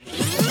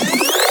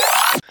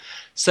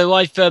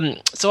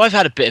I've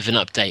had a bit of an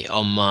update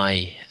on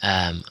my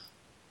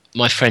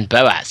my friend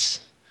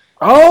Boaz.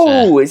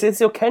 Oh, is this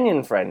your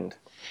Kenyan friend?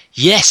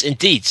 Yes,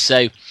 indeed.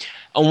 So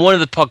on one of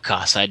the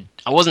podcasts,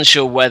 I wasn't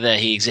sure whether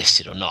he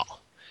existed or not.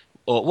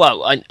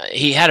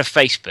 He had a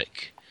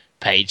Facebook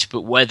page,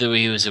 but whether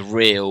he was a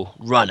real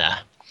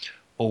runner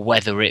or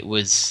whether it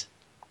was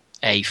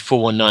a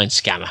 419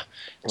 scammer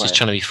just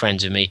trying to be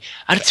friends with me.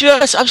 And to be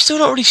honest, I'm still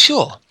not really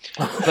sure.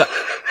 But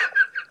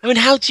I mean,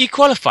 how do you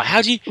qualify?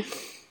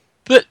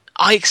 But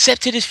I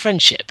accepted his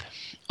friendship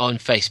on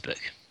Facebook,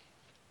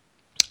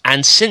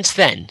 and since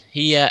then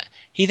he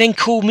then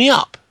called me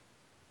up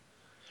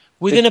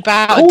within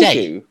about a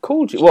day.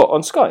 Called you? What,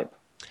 on Skype?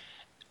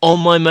 On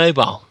my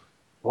mobile.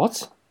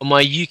 What? On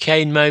my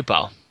UK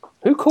mobile.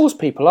 Who calls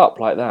people up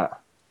like that?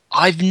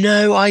 I've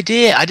no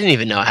idea. I didn't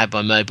even know I had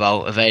my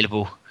mobile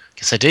available.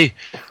 Guess I do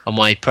on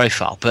my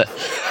profile. But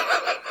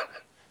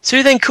so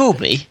he then called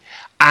me,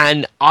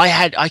 and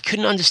I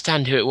couldn't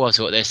understand who it was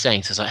or what they were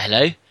saying. So I was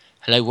like,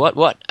 hello,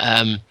 what?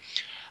 And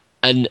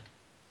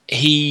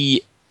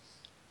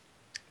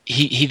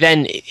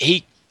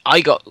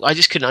I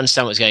just couldn't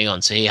understand what was going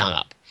on. So he hung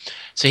up.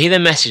 So he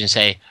then messaged and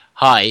say,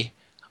 "Hi,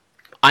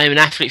 I am an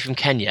athlete from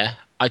Kenya.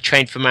 I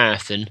trained for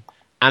marathon.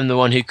 I'm the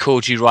one who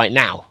called you right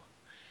now."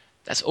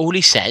 That's all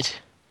he said.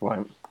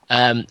 Right.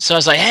 So I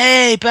was like,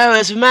 "Hey,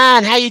 Boaz,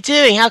 man, how you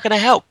doing? How can I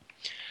help?"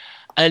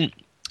 And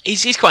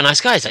he's quite a nice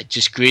guy. He's like,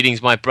 "Just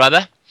greetings, my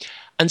brother."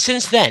 And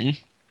since then,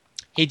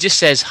 he just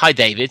says, "Hi,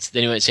 David."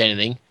 Then he won't say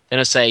anything. Then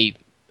I'll say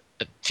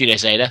a few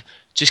days later,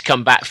 "Just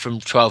come back from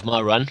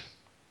 12-mile run."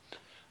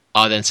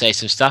 I'll then say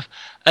some stuff.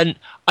 And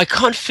I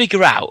can't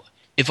figure out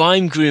if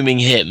I'm grooming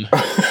him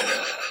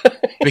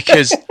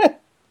because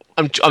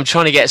I'm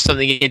trying to get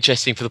something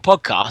interesting for the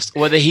podcast,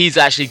 whether he's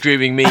actually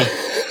grooming me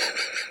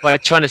by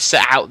trying to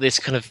set out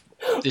this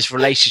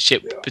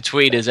relationship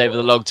between us over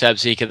the long term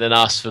so he can then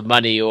ask for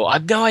money, or I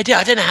have no idea.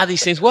 I don't know how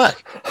these things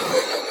work.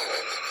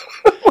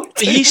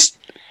 But he's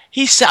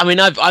said, I mean,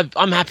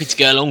 I'm happy to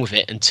go along with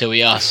it until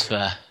he asks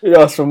for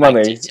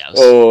money,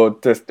 or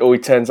he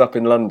turns up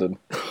in London.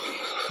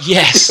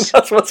 Yes,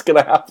 that's what's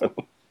going to happen.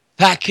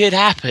 That could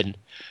happen.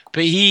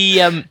 But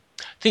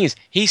thing is,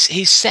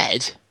 he's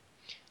said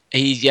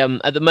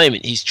at the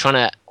moment he's trying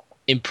to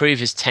improve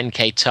his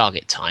 10K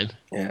target time.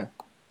 Yeah.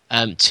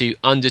 To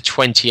under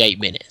 28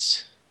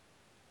 minutes,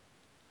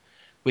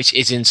 which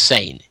is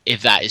insane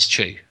if that is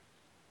true.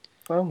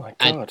 Oh my God.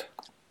 And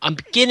I'm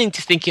beginning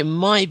to think it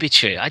might be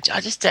true. I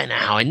just don't know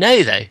how I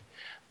know though.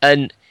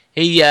 And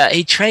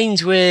he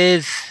trains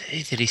with,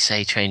 who did he say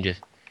he trained with?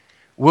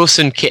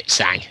 Wilson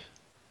Kipsang.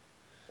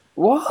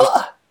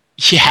 What?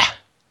 Yeah.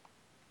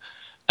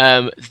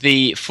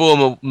 The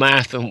former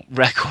marathon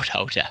record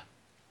holder.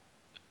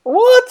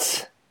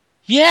 What?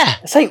 Yeah.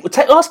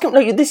 Ask him.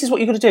 No, this is what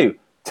you've got to do.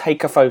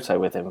 Take a photo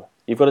with him.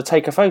 You've got to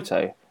take a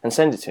photo and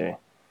send it to me.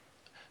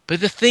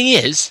 But the thing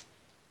is,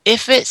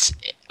 if it's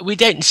we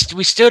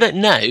still don't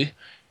know,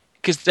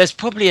 because there's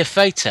probably a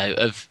photo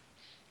of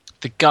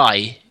the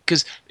guy.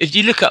 Because if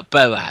you look up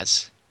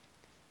Boaz,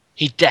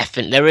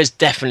 there is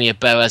definitely a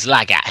Boaz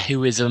Lagat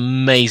who is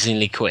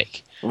amazingly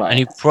quick, right, and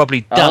who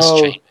probably does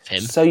train with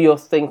him. So you're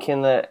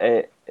thinking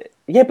that,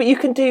 yeah, but you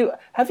can do.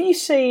 Have you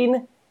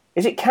seen?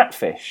 Is it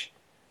Catfish?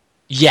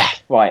 Yeah.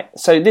 Right.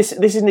 So this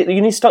is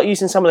you need to start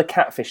using some of the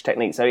Catfish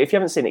techniques. So if you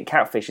haven't seen it,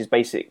 Catfish is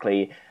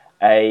basically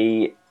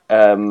a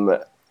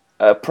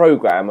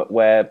program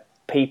where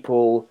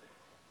people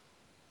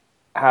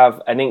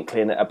have an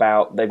inkling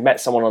about they've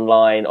met someone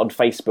online on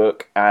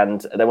Facebook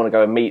and they want to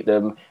go and meet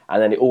them, and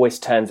then it always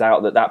turns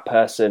out that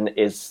person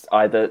is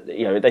either,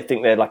 they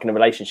think they're like in a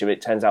relationship,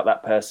 it turns out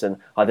that person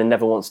either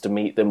never wants to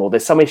meet them or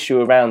there's some issue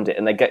around it,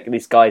 and they get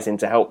these guys in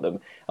to help them,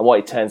 and what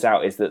it turns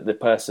out is that the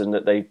person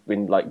that they've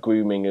been like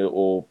grooming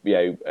or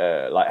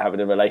like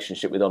having a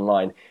relationship with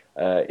online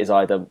is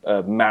either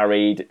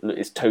married,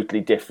 is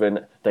totally different,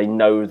 they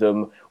know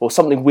them, or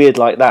something weird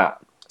like that.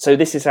 So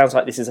sounds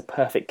like this is a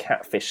perfect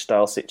Catfish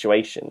style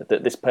situation,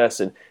 that this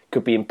person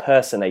could be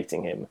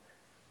impersonating him.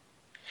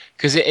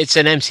 Because it's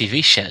an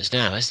MTV show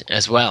now, isn't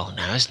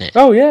it?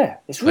 Oh yeah,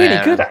 it's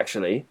really good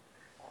actually.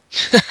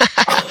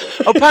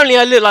 Apparently,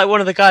 I look like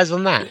one of the guys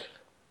on that.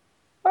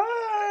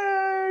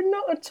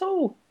 Not at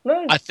all.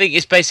 No. I think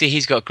it's basically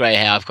he's got grey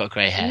hair, I've got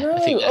grey hair. No. I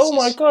think that's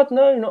my God,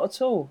 no, not at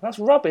all. That's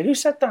rubbish. Who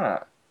said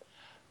that?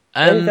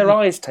 Maybe their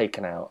eyes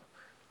taken out.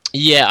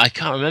 Yeah, I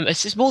can't remember.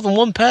 It's more than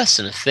one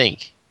person, I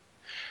think.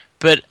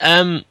 But,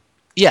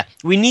 yeah,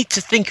 we need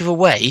to think of a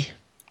way.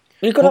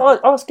 You've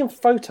got to ask him for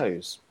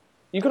photos.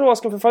 You've got to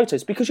ask him for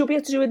photos, because you'll be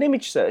able to do an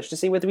image search to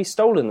see whether he's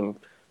stolen them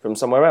from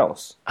somewhere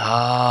else.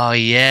 Oh,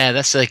 yeah,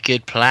 that's a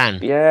good plan.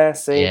 Yeah,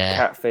 see? Yeah.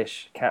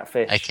 Catfish.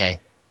 Okay.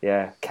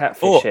 Yeah,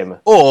 catfish him.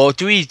 Or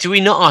do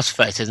we not ask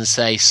photos and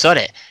say, sod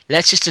it,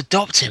 let's just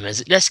adopt him,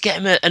 let's get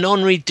him an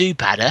honorary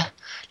do-badder,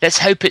 let's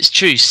hope it's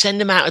true,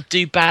 send him out a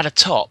do-badder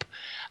top,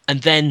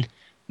 and then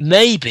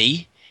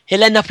maybe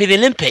he'll end up in the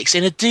Olympics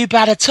in a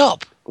do-badder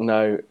top.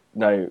 No,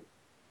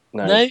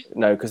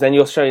 because then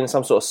you're showing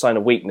some sort of sign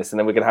of weakness, and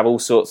then we're going to have all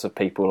sorts of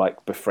people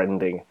like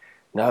befriending.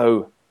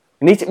 No,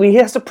 He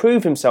has to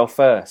prove himself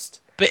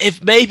first. But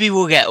if maybe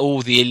we'll get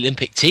all the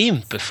Olympic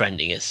team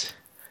befriending us.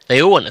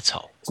 They all want a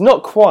toll. It's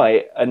not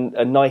quite a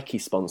Nike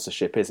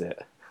sponsorship, is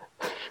it?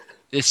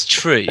 It's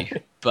true,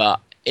 but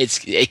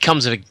it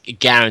comes with a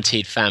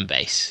guaranteed fan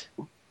base.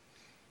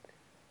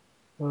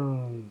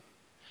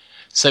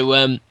 So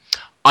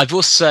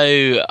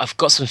I've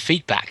got some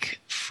feedback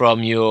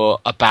from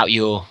about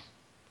your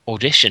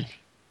audition.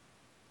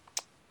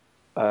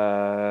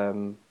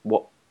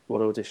 What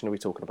audition are we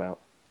talking about?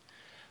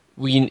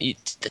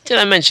 Did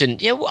I mention?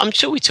 Yeah, well, I'm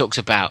sure we talked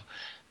about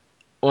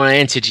when I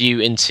entered you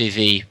into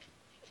the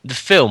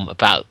film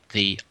about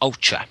the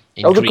ultra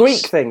in Greece. The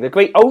Greek thing, the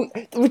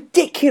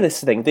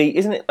ridiculous thing.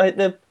 Isn't it like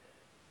the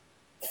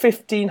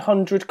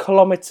 1,500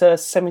 kilometre,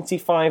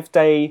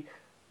 75-day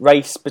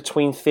race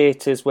between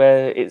theatres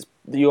where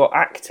you're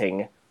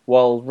acting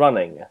while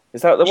running?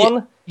 Is that the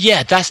one?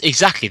 Yeah, that's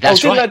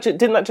right.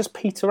 Didn't that just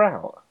peter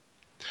out?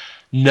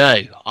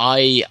 No,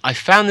 I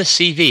found the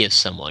CV of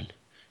someone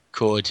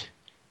called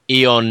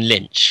Eon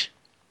Lynch.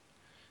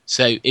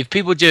 So if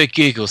people do a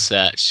Google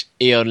search,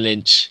 Eon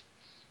Lynch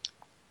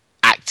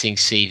acting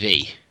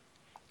CV,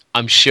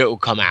 I'm sure it will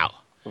come out.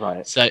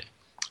 Right. So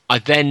I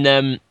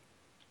then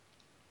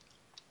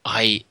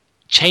I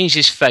changed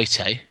his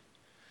photo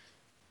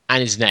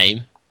and his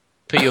name,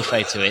 put your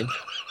photo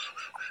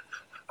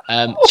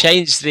in,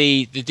 changed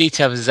the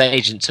details of his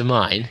agent to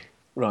mine.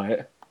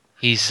 Right.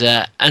 He's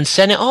and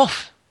sent it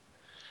off,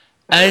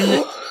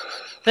 and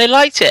they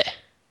liked it.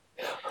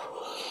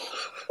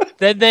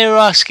 Then they were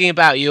asking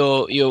about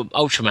your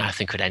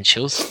ultramarathon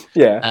credentials.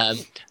 Yeah.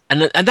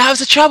 And that was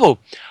the trouble.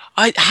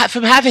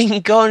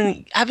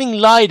 Having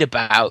lied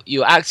about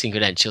your acting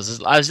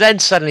credentials, I was then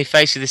suddenly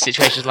faced with this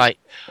situation like,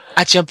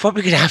 actually, I'm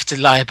probably going to have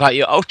to lie about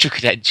your ultra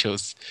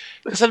credentials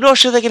because I'm not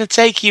sure they're going to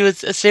take you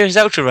as a serious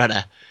ultra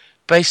runner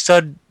based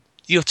on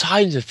your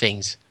times and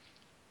things.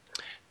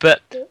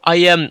 But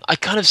I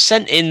kind of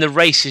sent in the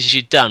races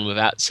you'd done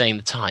without saying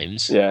the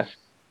times. Yeah.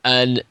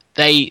 And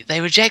they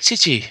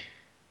rejected you.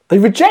 They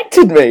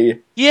rejected me?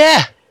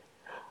 Yeah.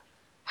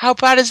 How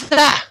bad is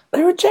that?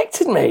 They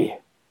rejected me?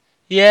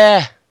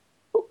 Yeah.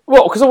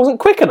 What, because I wasn't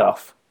quick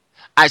enough?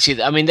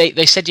 Actually, I mean,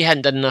 they said you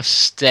hadn't done enough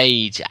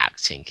stage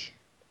acting.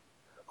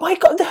 My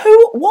God,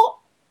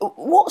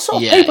 what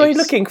sort of people are you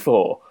looking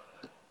for?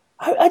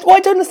 I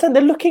don't understand.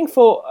 They're looking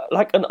for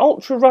like an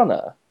ultra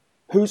runner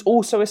who's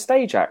also a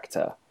stage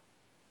actor.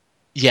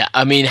 Yeah,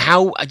 I mean,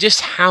 how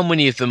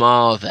many of them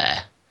are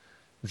there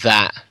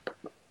that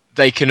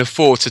they can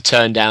afford to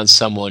turn down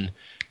someone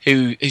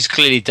who's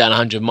clearly done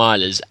 100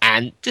 milers?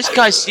 And this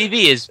guy's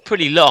CV is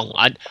pretty long.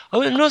 I'm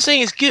not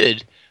saying it's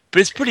good, but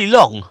it's pretty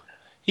long.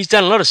 He's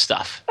done a lot of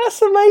stuff.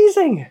 That's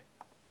amazing.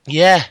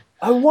 Yeah.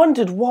 I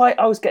wondered why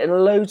I was getting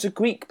loads of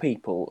Greek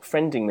people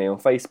friending me on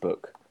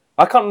Facebook.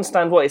 I can't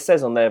understand what it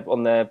says on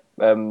their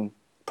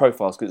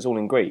profiles because it's all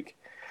in Greek.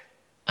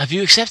 Have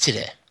you accepted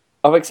it?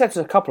 I've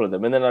accepted a couple of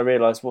them, and then I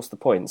realised what's the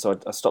point, so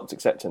I stopped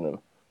accepting them.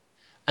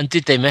 And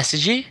did they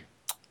message you?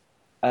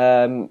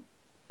 No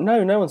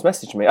one's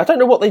messaged me. I don't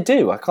know what they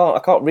do. I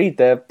can't read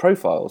their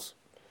profiles.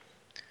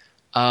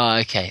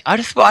 Okay. I'd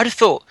have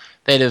thought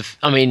they'd have.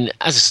 I mean,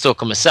 as a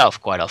stalker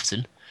myself, quite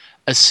often,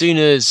 as soon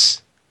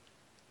as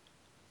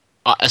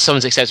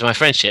someone's accepted my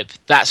friendship,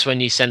 that's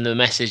when you send them a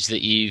message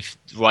that you've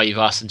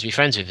asked them to be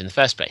friends with in the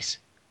first place.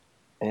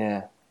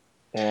 Yeah.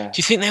 Yeah. Do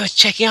you think they were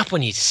checking up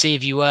on you to see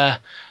if you were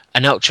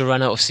an ultra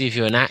runner or see if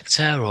you were an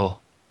actor or?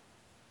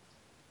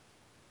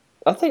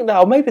 I think that,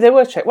 or maybe they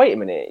were checking. Wait a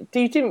minute.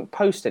 You didn't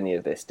post any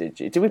of this, did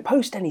you? Did we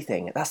post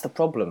anything? That's the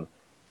problem.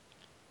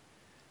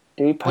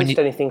 Did we post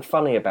anything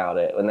funny about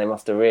it when they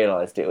must have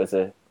realised it was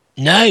a...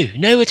 No, I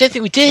don't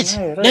think we did.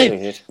 No, I don't think we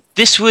did.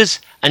 This was,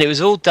 and it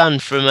was all done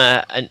from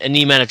an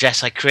email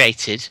address I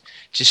created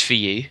just for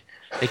you.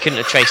 They couldn't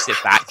have traced it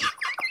back.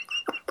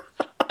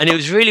 And it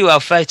was really well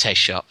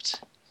photoshopped.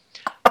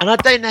 And I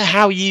don't know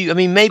how I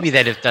mean, maybe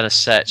they'd have done a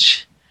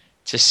search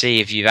to see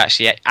if you've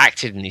actually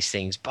acted in these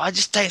things, but I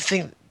just don't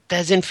think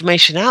there's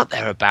information out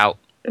there about...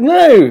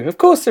 No, of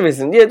course there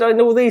isn't. Yeah, I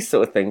know all these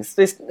sort of things.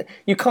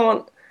 You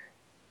can't...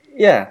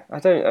 Yeah,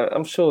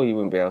 I'm sure you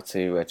wouldn't be able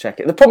to check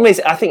it. The problem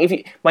is, I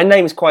think my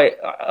name is quite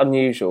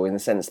unusual in the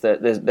sense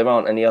that there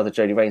aren't any other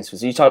Jodie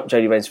Rainsfords. You type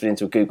Jodie Rainsford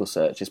into a Google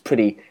search, it's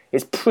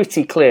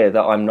pretty clear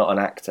that I'm not an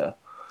actor.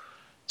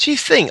 Do you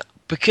think,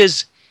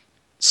 because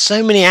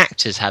so many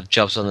actors have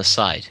jobs on the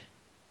side,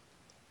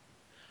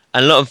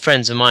 and a lot of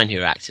friends of mine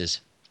who are actors,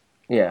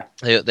 yeah,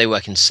 they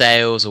work in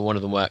sales, or one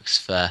of them works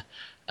for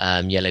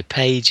Yellow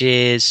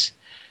Pages,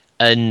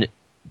 and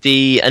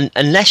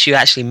unless you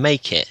actually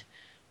make it,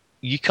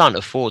 you can't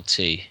afford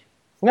to.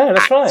 No,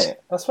 that's act. right.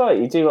 That's right.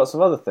 You do lots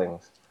of other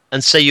things.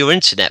 And so your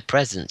internet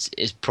presence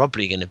is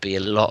probably going to be a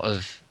lot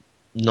of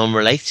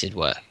non-related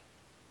work.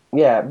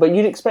 Yeah, but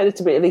you'd expect it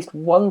to be at least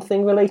one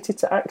thing related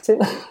to acting.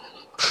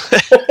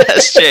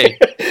 That's true.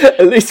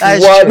 At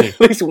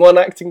least one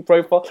acting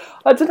profile.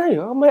 I don't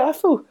know. Mate, I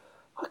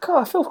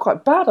feel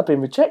quite bad. I've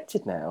been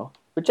rejected now.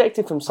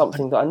 Rejected from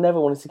something that I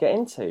never wanted to get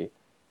into.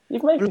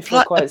 You've made me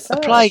feel quite sad.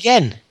 Apply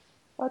again.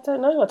 I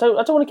don't know. I don't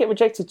want to get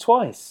rejected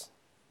twice.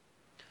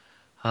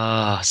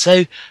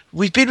 So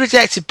we've been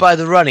rejected by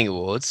the running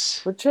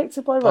awards.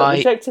 Rejected by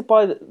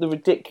the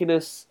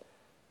ridiculous.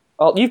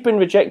 Oh, you've been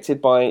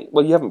rejected by.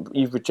 Well, you haven't.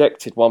 You've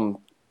rejected one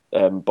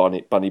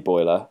bunny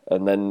boiler,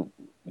 and then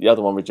the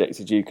other one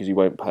rejected you because you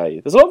won't pay.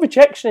 There's a lot of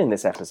rejection in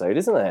this episode,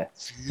 isn't there?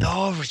 A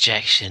lot of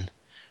rejection.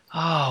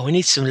 Oh, we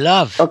need some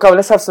love. Oh, go on,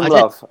 let's have some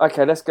love.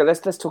 Okay, let's go.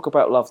 Let's talk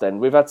about love then.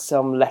 We've had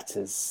some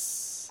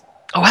letters.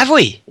 Oh, have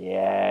we?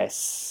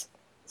 Yes.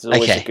 This is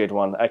always a good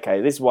one.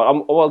 Okay, this one.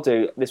 What I'll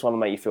do. This one will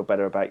make you feel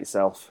better about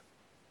yourself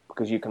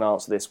because you can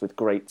answer this with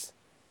great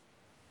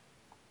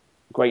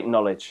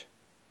knowledge.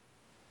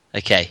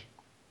 Okay.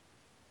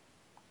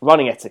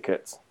 Running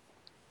etiquette.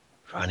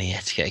 Running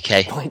etiquette.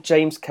 Okay. By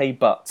James K.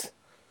 Butt.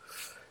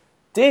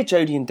 Dear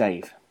Jodie and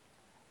Dave,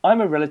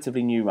 I'm a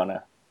relatively new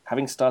runner,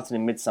 having started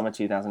in midsummer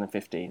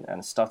 2015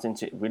 and starting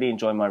to really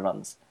enjoy my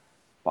runs,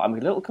 but I'm a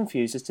little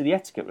confused as to the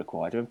etiquette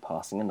required when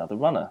passing another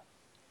runner.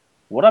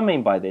 What I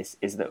mean by this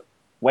is that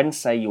when,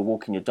 say, you're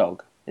walking your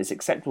dog, it's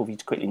acceptable for you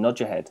to quickly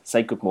nod your head,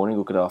 say good morning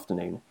or good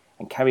afternoon,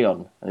 and carry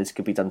on, and this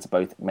could be done to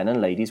both men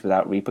and ladies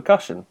without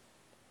repercussion.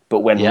 But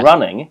when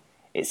running,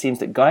 it seems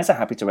that guys are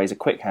happy to raise a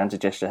quick hand to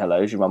gesture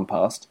hello as you run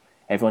past.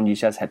 Everyone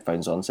usually has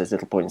headphones on, so there's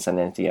little point in saying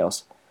anything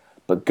else.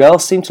 But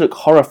girls seem to look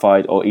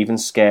horrified or even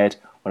scared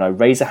when I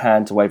raise a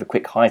hand to wave a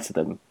quick hi to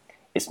them.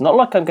 It's not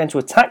like I'm going to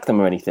attack them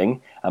or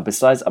anything, and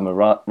besides, I'm a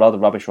rather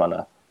rubbish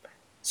runner,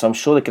 so I'm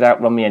sure they could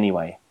outrun me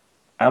anyway.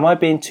 Am I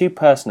being too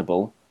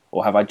personable,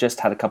 or have I just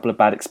had a couple of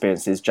bad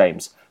experiences,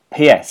 James?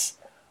 P.S.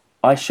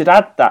 I should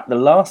add that the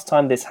last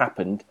time this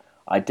happened,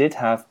 I did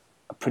have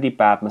a pretty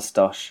bad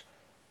moustache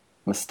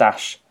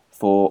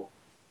for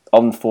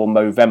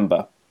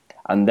Movember,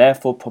 and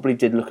therefore probably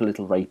did look a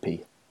little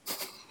rapey.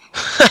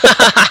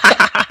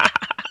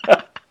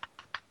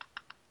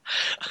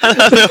 I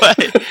love the way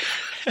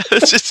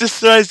it just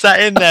throws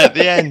that in there at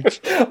the end.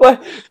 Well,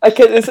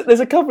 okay, there's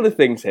a couple of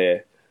things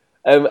here,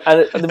 and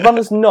the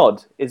runner's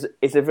nod is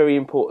a very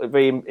important,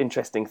 very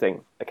interesting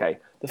thing. Okay,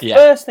 the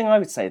first thing I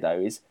would say though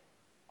is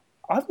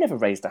I've never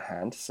raised a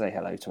hand to say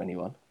hello to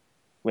anyone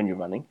when you're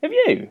running. Have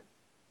you?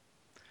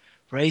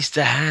 Raised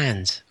a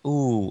hand.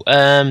 Ooh,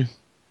 I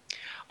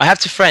have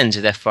to friends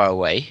who they're far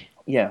away.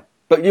 Yeah,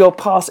 but you're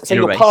passing. So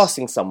you're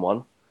passing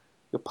someone.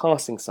 You're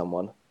passing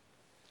someone.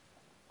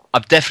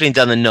 I've definitely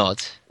done the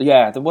nod.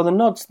 Yeah, the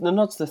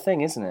nod's the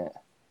thing, isn't it?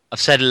 I've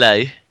said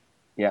hello.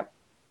 Yeah.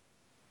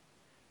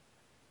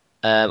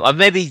 I've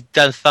maybe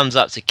done thumbs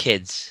up to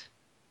kids,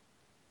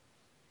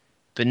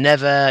 but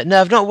never.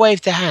 No, I've not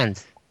waved a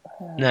hand.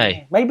 No.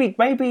 Maybe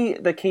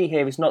the key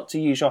here is not to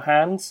use your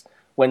hands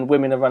when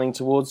women are running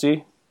towards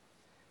you.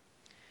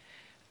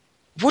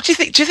 What do you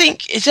think? Do you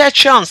think is there a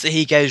chance that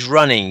he goes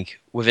running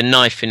with a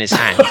knife in his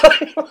hand?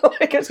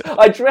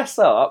 I dress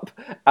up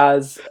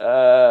as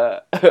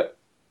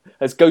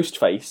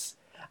Ghostface,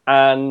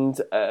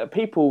 and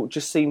people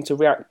just seem to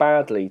react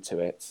badly to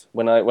it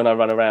when I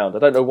run around. I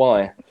don't know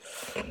why.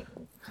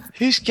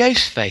 Who's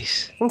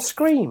Ghostface? From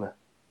Scream.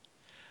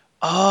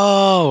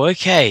 Oh,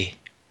 okay.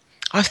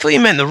 I thought you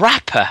meant the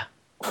rapper.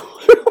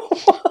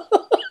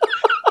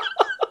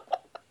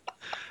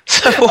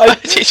 So why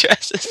did you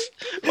dress as?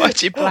 Why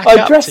did you black up?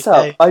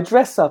 I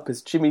dress up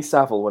as Jimmy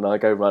Savile when I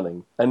go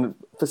running, and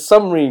for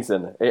some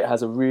reason, it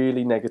has a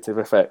really negative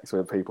effect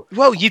with people.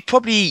 Well, you'd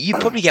probably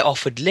get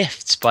offered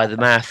lifts by the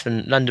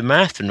London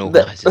Marathon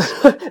organisers.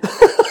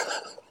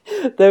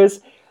 There's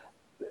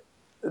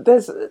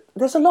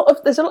a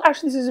lot.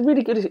 Actually, this is a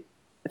really good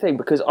thing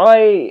because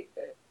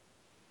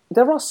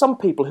there are some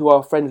people who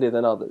are friendlier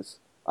than others.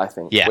 I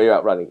think when you're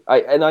out running, I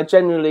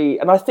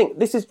think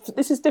this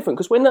is different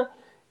because when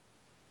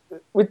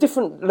with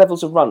different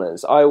levels of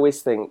runners, I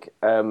always think,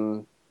 I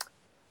don't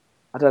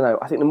know,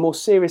 I think the more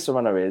serious a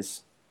runner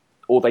is,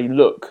 or they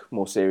look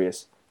more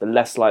serious, the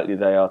less likely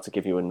they are to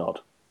give you a nod.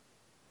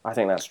 I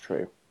think that's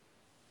true.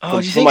 Oh,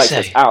 do you think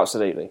so?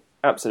 Absolutely.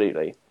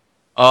 Absolutely.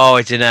 Oh,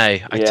 I don't know.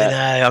 Don't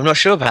know. I'm not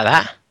sure about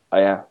that. Oh,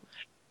 yeah.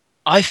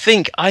 I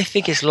think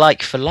it's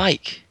like for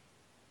like.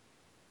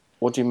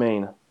 What do you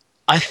mean?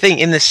 I think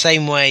in the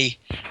same way...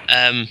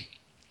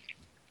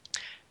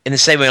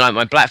 like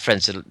my black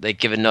friends, they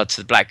give a nod to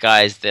the black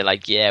guys. They're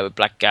like, yeah, we're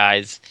black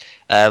guys.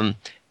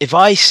 If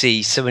I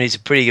see someone who's a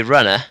pretty good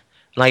runner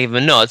and I give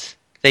them a nod,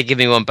 they give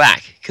me one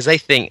back because they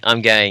think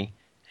I'm going,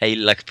 hey, you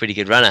look like a pretty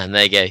good runner. And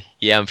they go,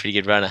 yeah, I'm a pretty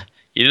good runner.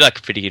 You look like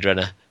a pretty good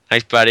runner.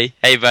 Thanks, buddy.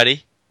 Hey,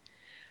 buddy.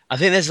 I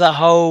think there's that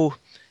whole...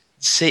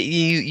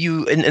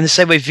 you in the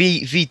same way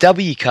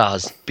VW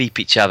cars beep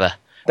each other.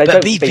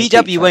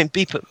 VW won't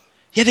beep it.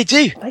 Yeah, they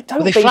do. They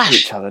don't beep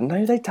each other.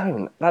 No, they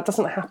don't. That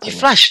doesn't happen. You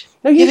flash.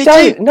 No, you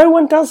don't. Do. No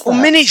one does that. Or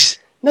minis.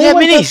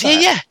 Minis.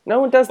 Yeah.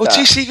 No one does that. Or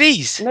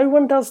 2CVs. No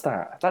one does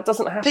that. That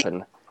doesn't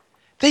happen.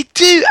 They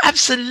do,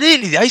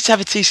 absolutely. I used to have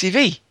a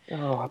 2CV.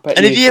 Oh, I bet.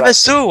 And if you ever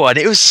saw one,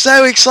 it was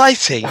so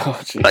exciting. Oh,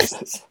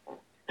 Jesus.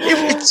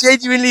 It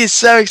genuinely is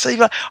so exciting.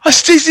 You're like, oh,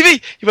 it's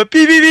 2CV. You're like,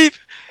 beep, beep, beep.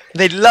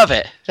 They'd love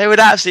it. They would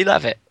absolutely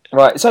love it.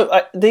 Right, so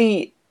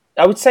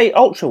I would say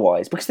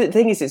ultra-wise, because the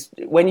thing is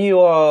when you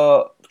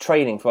are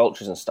training for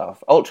ultras and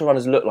stuff, ultra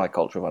runners look like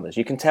ultra runners.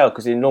 You can tell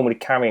because they're normally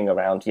carrying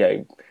around,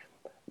 They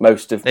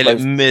look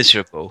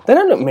miserable. They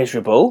don't look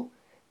miserable.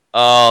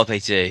 Oh, they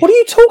do. What are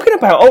you talking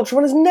about? Ultra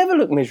runners never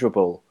look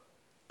miserable.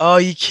 Oh,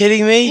 are you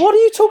kidding me? What are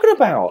you talking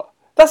about?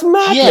 That's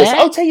madness. Yeah.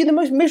 I'll tell you, the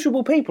most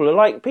miserable people are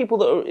like people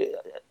that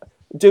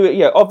do it.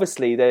 Yeah,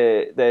 obviously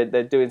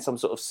they're doing some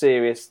sort of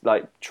serious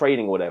like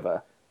training or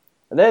whatever,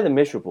 and they're the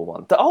miserable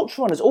one. The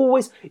ultra runners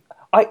always.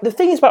 The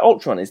thing is about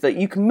ultra runners is that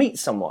you can meet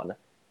someone,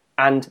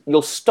 and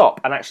you'll stop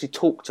and actually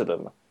talk to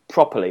them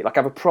properly, like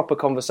have a proper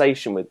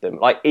conversation with them,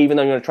 like even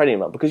though you're on a training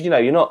run, because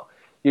you're not.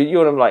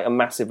 You're on like a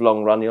massive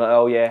long run. You're like,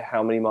 oh yeah,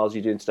 how many miles are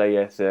you doing today?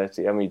 Yeah,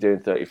 30. How many are you doing?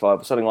 35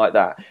 or something like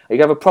that. You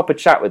can have a proper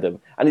chat with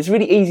them, and it's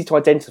really easy to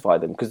identify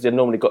them because they've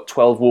normally got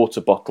 12 water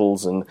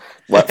bottles and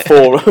like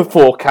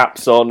four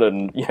caps on,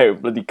 and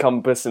bloody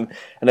compass and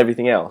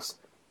everything else.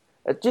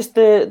 Just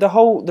the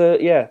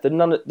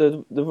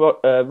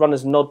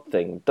runner's nod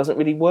thing doesn't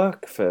really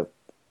work for.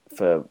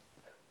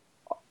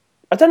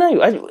 I don't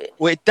know.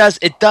 Well, it does.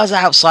 It does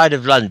outside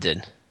of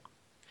London.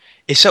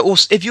 It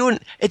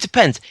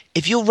depends.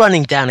 If you're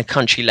running down a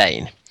country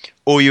lane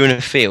or you're in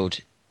a field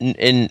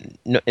in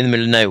the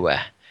middle of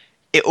nowhere,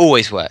 it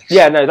always works.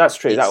 Yeah, no, that's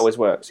true. That always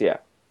works. Yeah,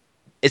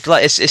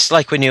 it's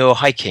like when you're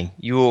hiking,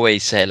 you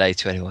always say hello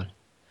to anyone.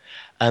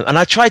 And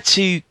I tried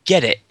to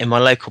get it in my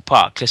local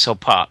park, Clissold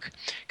Park,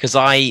 because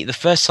the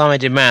first time I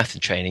did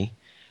marathon training,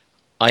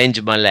 I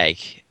injured my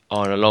leg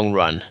on a long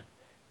run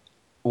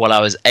while I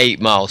was 8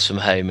 miles from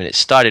home, and it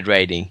started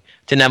raining.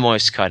 Didn't have my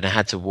oyster card, and I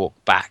had to walk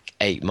back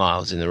 8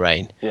 miles in the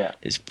rain. Yeah,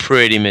 it's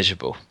pretty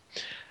miserable.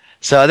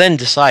 So I then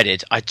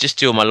decided I'd just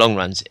do all my long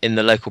runs in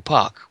the local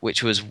park,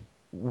 which was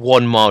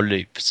 1 mile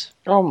loops.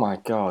 Oh my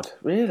God,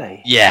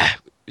 really? Yeah,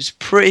 it was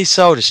pretty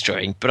soul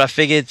destroying, but I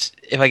figured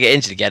if I get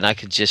injured again, I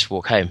could just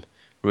walk home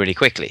really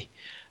quickly.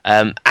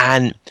 And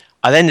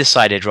I then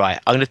decided, right,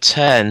 I'm going to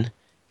turn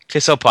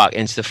Clissold Park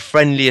into the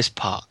friendliest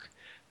park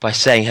by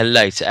saying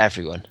hello to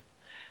everyone.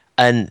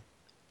 And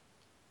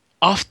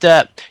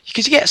after,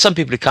 because you get some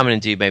people who come in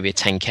and do maybe a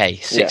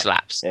 10k, 6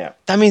 laps. Yeah.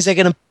 That means they're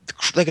gonna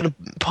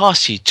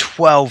pass you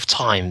 12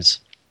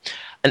 times,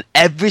 and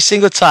every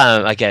single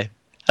time I go,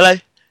 hello,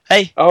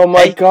 hey. Oh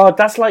my hey, God,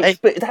 that's like, hey.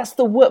 but that's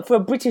the work for a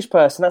British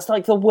person. That's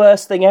like the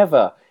worst thing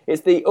ever.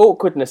 It's the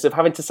awkwardness of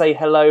having to say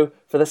hello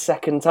for the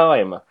second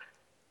time.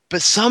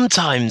 But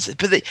sometimes,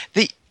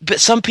 but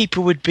some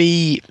people would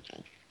be,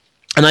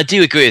 and I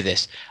do agree with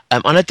this.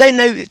 And I don't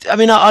know. I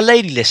mean, our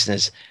lady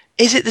listeners.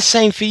 Is it the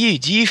same for you?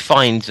 Do you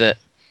find that?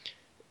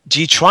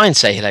 Do you try and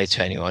say hello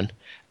to anyone?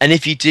 And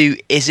if you do,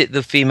 is it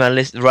the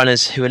female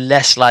runners who are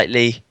less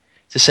likely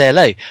to say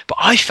hello? But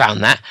I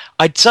found that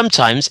I'd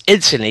sometimes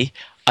instantly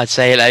I'd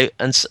say hello,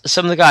 and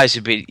some of the guys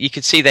would be. You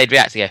could see they'd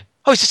react to go,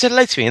 "Oh, he just said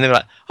hello to me," and they were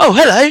like, "Oh,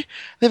 hello." And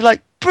they'd be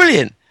like,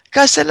 "Brilliant,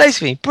 guy said hello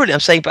to me, brilliant." I'm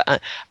saying,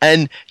 but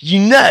and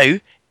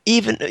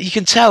even you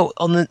can tell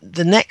on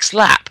the next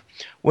lap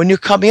when you're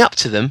coming up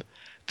to them,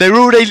 they're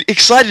already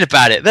excited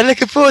about it. They're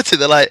looking forward to it.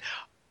 They're like,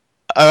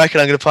 I reckon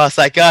I'm going to pass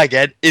that guy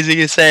again. Is he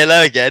going to say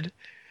hello again?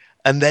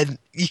 And then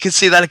you can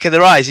see that look in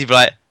their eyes. You'd be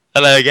like,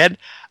 hello again.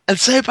 And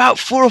so about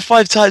 4 or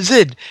 5 times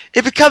in,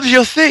 it becomes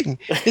your thing.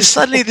 It's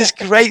suddenly this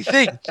great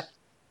thing.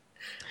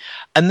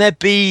 And there'd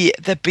be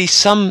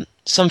some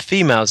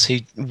females who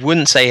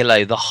wouldn't say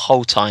hello the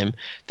whole time.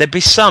 There'd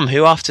be some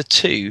who after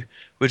 2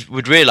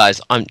 would realise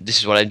this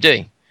is what I'm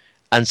doing.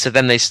 And so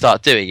then they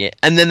start doing it.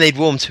 And then they'd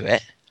warm to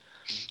it.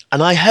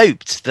 And I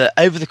hoped that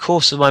over the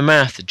course of my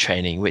marathon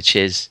training, which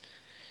is...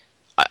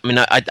 I mean,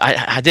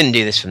 I didn't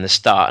do this from the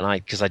start,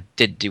 because I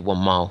did do 1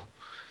 mile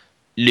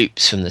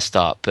loops from the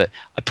start, but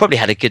I probably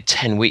had a good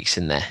 10 weeks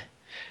in there.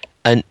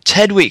 And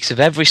 10 weeks of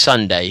every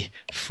Sunday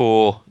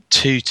for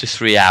 2 to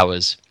 3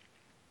 hours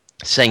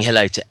saying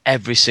hello to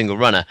every single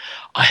runner.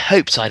 I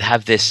hoped I'd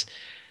have this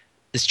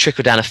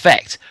trickle-down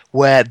effect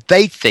where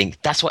they'd think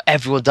that's what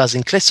everyone does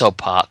in Clissold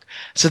Park.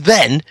 So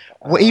then,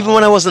 even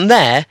when I wasn't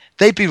there,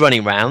 they'd be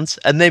running rounds,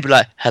 and they'd be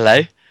like,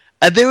 hello,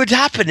 and it would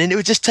happen, and it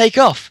would just take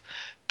off.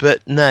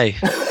 But no.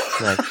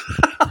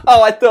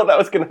 Oh, I thought that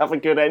was going to have a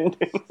good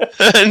ending.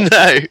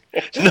 No,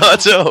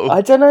 not at all.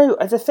 I don't know.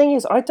 The thing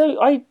is, I'm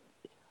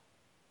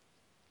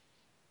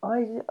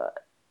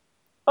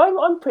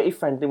pretty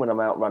friendly when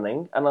I'm out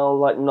running, and I'll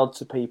like nod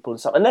to people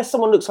and stuff. Unless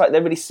someone looks like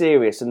they're really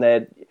serious and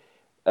they're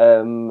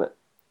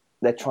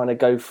trying to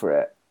go for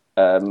it.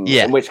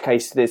 Yeah. In which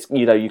case,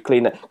 you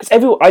clean it because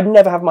I'd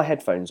never have my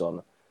headphones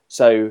on,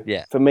 so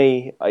for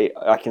me,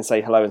 I can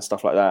say hello and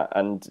stuff like that,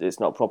 and it's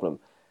not a problem.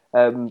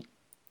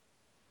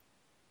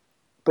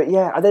 But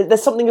yeah,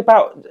 there's something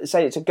about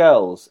saying it to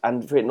girls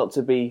and for it not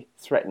to be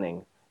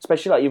threatening,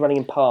 especially like you're running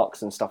in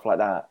parks and stuff like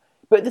that.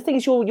 But the thing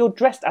is, you're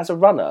dressed as a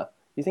runner.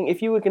 You think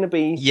if you were going to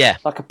be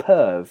like a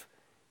perv,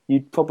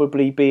 you'd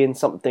probably be in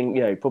something,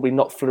 probably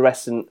not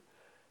fluorescent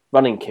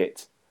running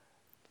kit.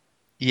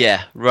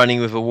 Yeah, running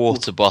with a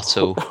water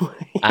bottle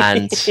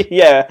and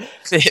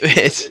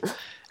it's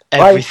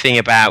everything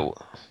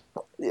about.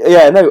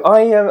 Yeah, no,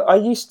 I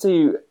used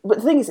to, but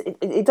the thing is,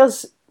 it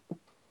does.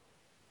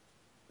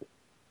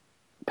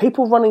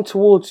 People running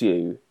towards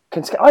you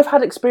I've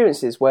had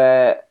experiences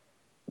where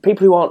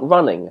people who aren't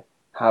running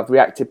have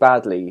reacted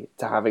badly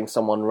to having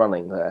someone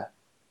running there.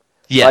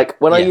 Yeah. Like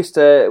when I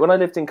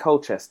lived in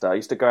Colchester, I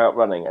used to go out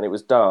running and it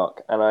was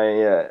dark and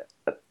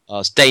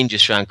it's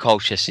dangerous around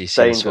Colchester, you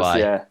see, that's why.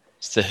 Yeah.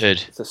 It's the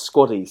hood. It's the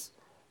squaddies.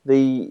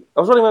 I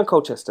was running around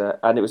Colchester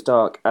and it was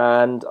dark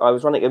and I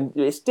was running, and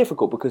it's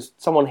difficult because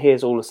someone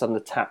hears all of a sudden the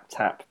tap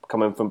tap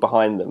coming from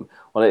behind them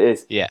when it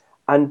is. Yeah.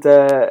 And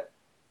I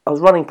was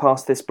running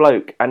past this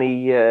bloke and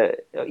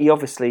he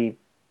obviously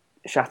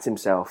shat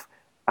himself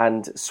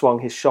and swung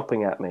his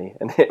shopping at me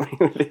and hit me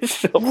with his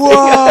shopping.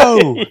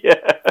 Whoa!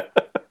 Yeah.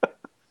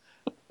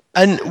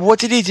 And what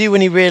did he do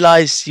when he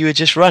realised you were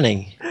just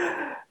running?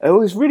 It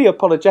was really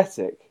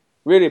apologetic.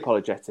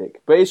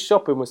 But his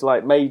shopping was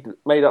like made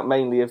up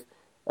mainly of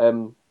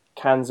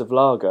cans of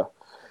lager.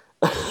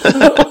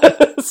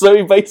 So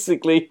he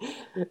basically,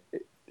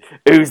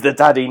 who's the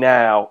daddy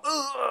now?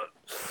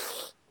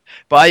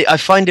 But I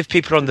find if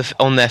people are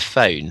on their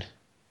phone,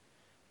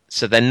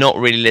 so they're not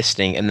really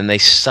listening, and then they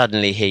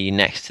suddenly hear you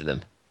next to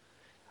them,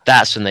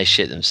 that's when they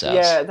shit themselves.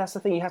 Yeah, that's the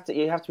thing. You have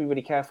to be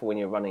really careful when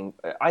you're running.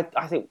 I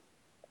think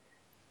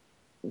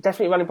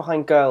definitely running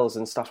behind girls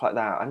and stuff like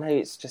that. I know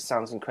it just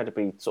sounds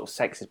incredibly sort of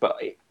sexist, but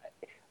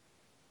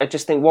I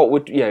just think what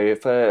would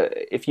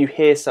if you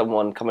hear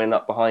someone coming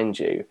up behind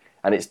you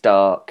and it's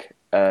dark,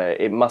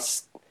 it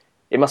must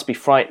be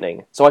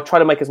frightening. So I try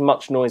to make as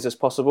much noise as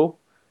possible.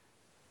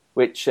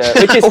 Which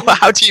is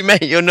how do you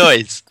make your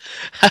noise?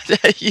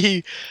 Are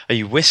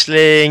you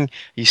whistling? Are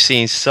you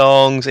singing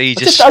songs? Are you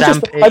just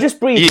stamping? I just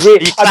breathe. Are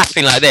you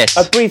clapping like this?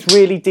 I breathe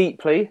really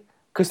deeply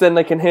because then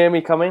they can hear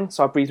me coming.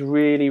 So I breathe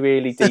really,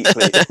 really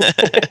deeply.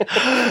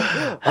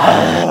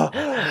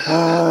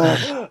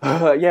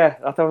 Yeah,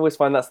 I always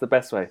find that's the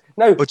best way.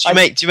 No, but do you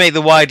make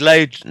the wide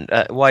load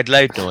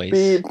noise?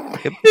 Beep.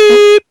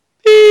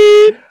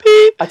 Beep,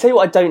 beep. I tell you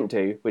what I don't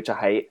do, which I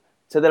hate.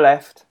 To the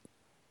left.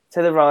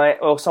 To the right,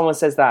 or someone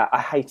says that. I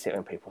hate it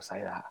when people say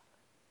that.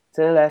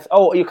 To the left.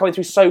 Oh, you're coming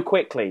through so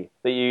quickly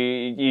that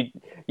you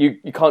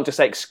can't just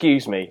say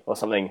excuse me or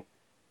something.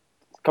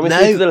 Coming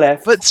through to the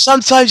left. But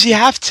sometimes you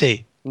have to.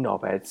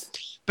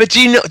 Knobheads. But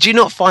do you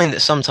not find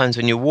that sometimes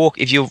when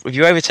if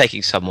you're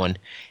overtaking someone,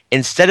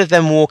 instead of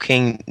them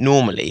walking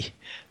normally,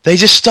 they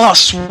just start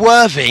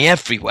swerving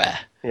everywhere?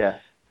 Yeah.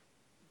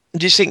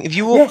 Do you think if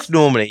you walk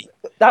normally,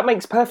 that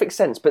makes perfect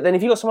sense. But then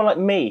if you've got someone like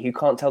me who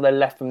can't tell their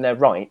left from their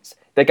right,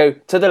 they go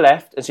to the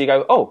left, and so you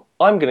go, oh,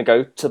 I'm going to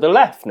go to the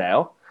left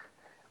now.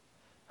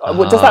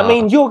 Does that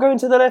mean you're going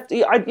to the left?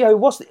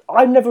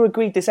 I've never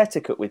agreed this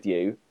etiquette with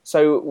you,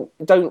 so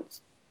don't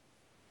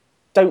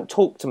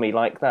talk to me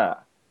like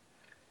that.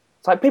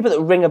 It's like people that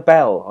ring a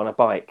bell on a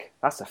bike.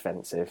 That's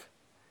offensive.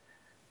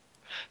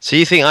 So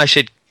you think I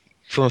should,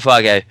 from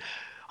afar, go,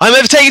 I'm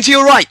overtaking to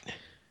your right?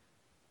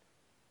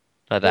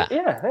 Like that?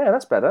 Yeah,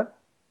 that's better.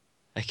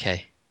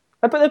 Okay.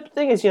 But the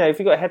thing is, if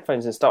you've got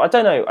headphones and stuff, I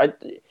don't know.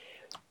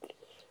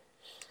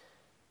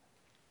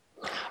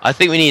 I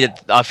think we need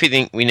our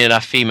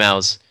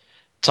females.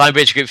 Time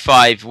Bridge Group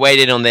 5 weighed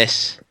in on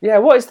this. Yeah,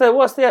 what's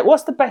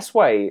the best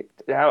way?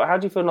 How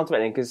do you feel not to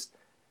mention? Because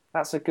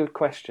that's a good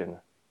question.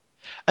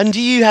 And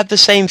do you have the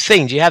same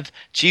thing? Do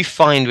you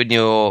find when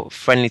you're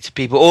friendly to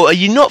people, or are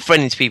you not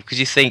friendly to people because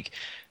you think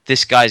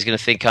this guy's going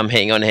to think I'm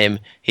hitting on him?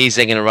 He's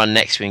then going to run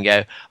next to me and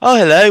go, "Oh,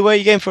 hello, where are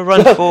you going for a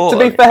run for?" To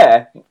be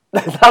fair,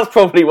 that's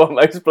probably what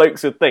most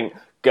blokes would think.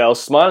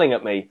 Girls smiling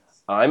at me.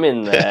 I'm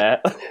in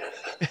there.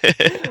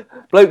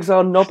 Blokes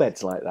are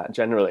knobheads like that,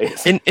 generally.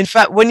 In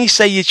fact, when you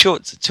say you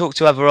talk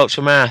to other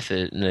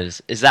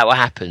ultramarathoners, is that what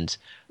happened?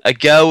 A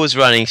girl was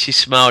running, she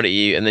smiled at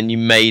you, and then you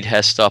made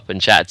her stop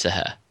and chat to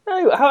her?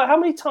 No, how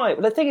many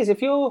times? The thing is,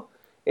 if you're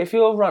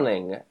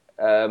running,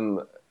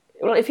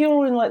 if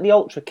you're in like the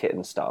ultra kit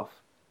and stuff,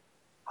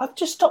 I've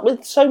just stopped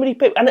with so many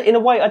people. And in a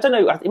way, I don't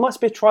know, it must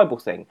be a tribal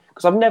thing,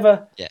 because I've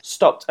never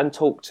stopped and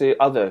talked to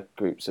other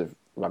groups of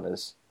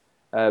runners.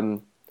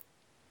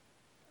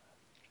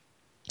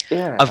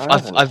 Yeah,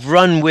 I've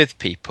run with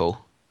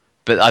people,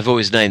 but I've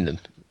always known them.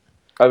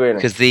 Oh, really?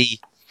 Because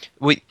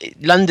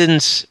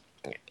London's,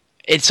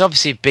 it's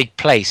obviously a big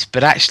place,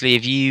 but actually,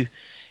 if you're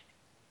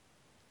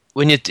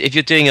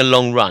doing a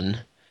long run,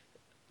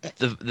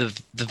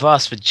 the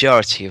vast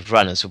majority of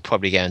runners will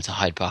probably go into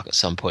Hyde Park at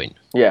some point.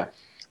 Yeah.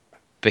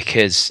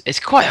 Because it's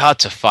quite hard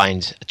to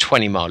find a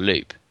 20-mile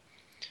loop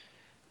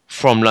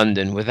from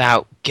London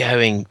without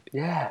going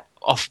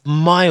off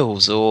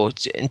miles or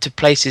into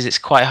places. It's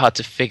quite hard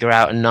to figure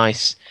out a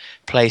nice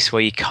place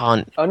where you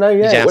can't. Oh no, yeah.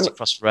 You don't have to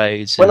cross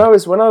roads. When I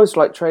was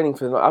like training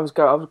for them, I was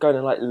going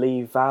to like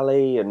Lee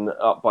Valley and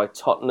up by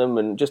Tottenham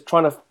and just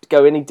trying to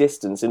go any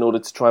distance in order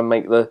to try and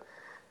make the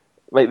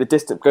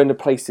distance, going to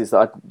places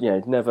that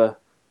I'd never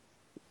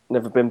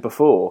been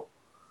before.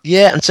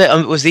 Yeah, and so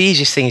it was the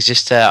easiest thing is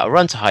just I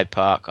run to Hyde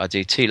Park, I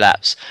do 2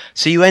 laps.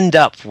 So you end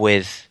up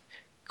with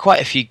quite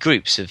a few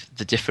groups of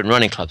the different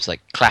running clubs, like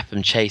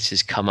Clapham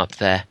Chasers come up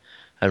there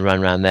and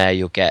run around there.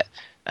 You'll get,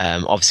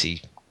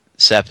 obviously,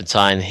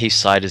 Serpentine,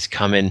 Heathsiders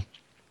come in.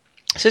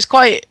 So it's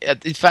quite,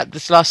 in fact,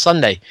 this last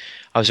Sunday,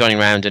 I was running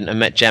around and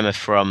met Gemma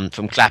from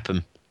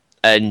Clapham,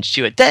 and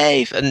she went,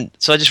 Dave, and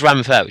so I just ran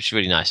with her, which is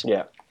really nice.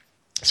 Yeah.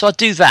 So I'd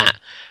do that.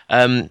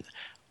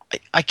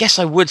 I guess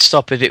I would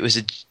stop if it was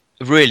a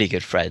really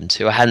good friend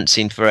who I hadn't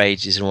seen for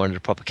ages and wanted a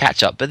proper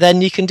catch up. But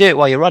then you can do it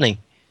while you're running.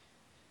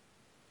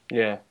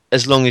 Yeah.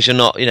 As long as you're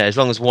not, as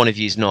long as one of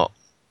you's not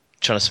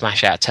trying to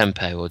smash out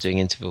tempo or doing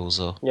intervals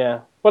or.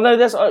 Yeah. Well, no,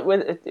 that's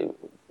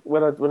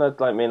when I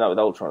like meeting up with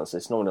ultra runners,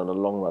 it's normally on a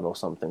long run or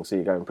something, so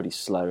you're going pretty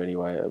slow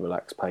anyway at a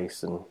relaxed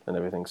pace and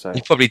everything. So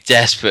you're probably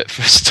desperate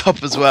for a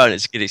stop as well, and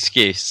it's a good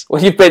excuse.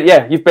 Well, you've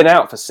been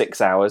out for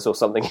 6 hours or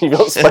something. You've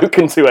not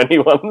spoken to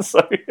anyone,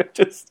 so you're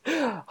just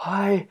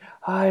hi,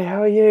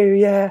 how are you?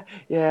 Yeah,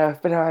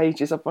 I've been out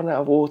ages. I've run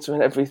out of water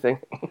and everything.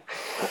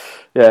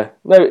 Yeah,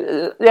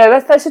 no, yeah,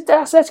 that's a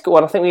good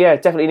one. I think we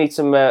definitely need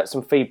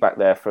some feedback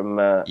there from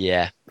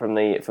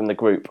the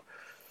group.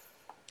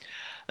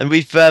 And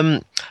we've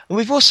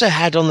also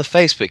had on the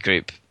Facebook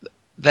group,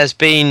 there's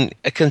been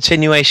a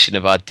continuation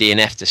of our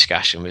DNF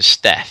discussion with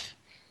Steph.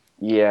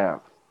 Yeah,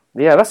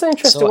 that's an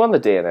interesting one, the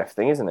DNF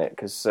thing, isn't it?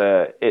 Because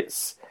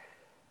it's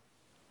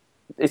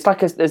like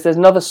there's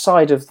another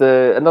side of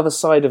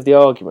the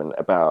argument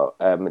about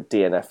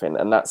DNFing,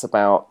 and that's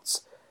about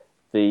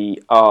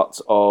the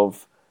art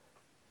of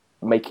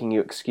making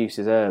your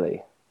excuses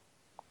early.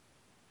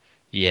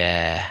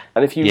 Yeah.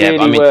 And if you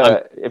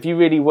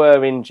really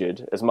were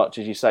injured as much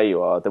as you say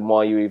you are, then why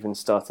are you even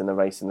starting the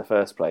race in the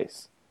first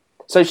place?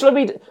 So shall I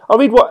read? I'll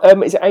read what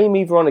is it?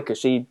 Amy Veronica.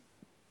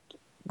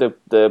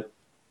 The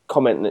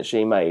comment that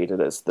she made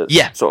that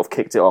sort of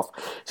kicked it off.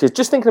 She was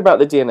just thinking about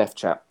the DNF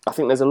chat. I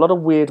think there's a lot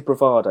of weird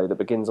bravado that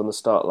begins on the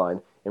start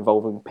line,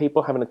 involving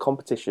people having a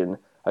competition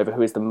over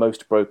who is the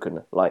most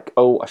broken. Like,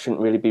 oh, I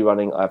shouldn't really be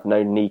running. I have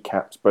no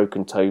kneecaps,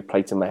 broken toe,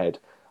 plate in my head.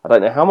 I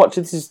don't know how much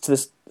of this is to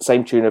the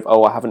same tune of,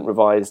 oh, I haven't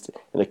revised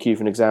in the queue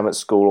for an exam at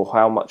school, or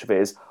how much of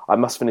it is, I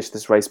must finish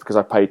this race because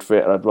I paid for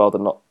it and I'd rather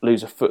not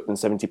lose a foot than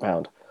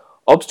 £70.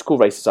 Obstacle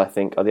races, I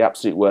think, are the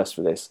absolute worst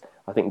for this.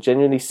 I think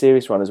genuinely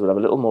serious runners would have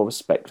a little more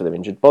respect for their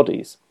injured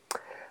bodies.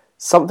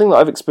 Something that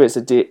I've experienced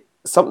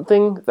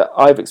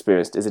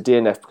is a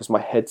DNF because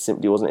my head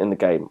simply wasn't in the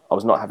game. I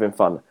was not having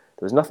fun.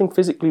 There was nothing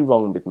physically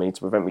wrong with me to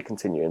prevent me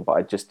continuing, but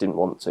I just didn't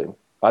want to.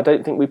 I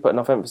don't think we put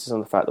enough emphasis on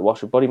the fact that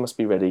whilst your body must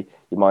be ready,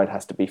 your mind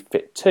has to be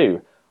fit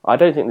too. I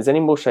don't think there's any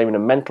more shame in a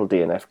mental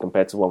DNF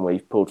compared to one where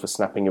you've pulled for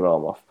snapping your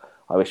arm off.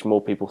 I wish more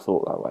people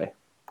thought that way.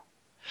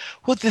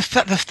 Well, the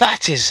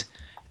fact is,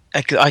 I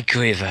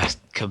agree with her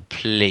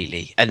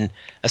completely, and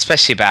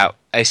especially about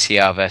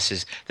OCR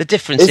versus the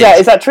difference. Is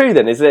that true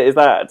then? Does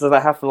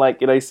that happen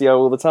like in OCR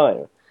all the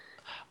time?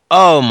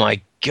 Oh my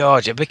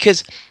god! Yeah,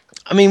 because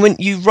I mean, when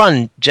you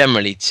run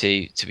generally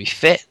to be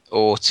fit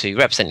or to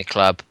represent your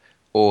club,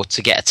 or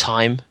to get a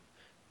time,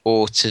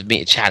 or to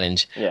meet a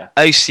challenge. Yeah.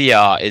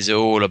 OCR is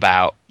all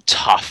about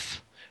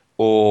tough,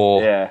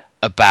 or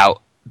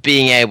about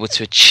being able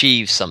to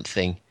achieve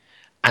something.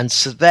 And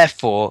so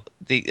therefore,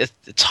 the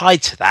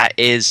tied to that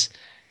is,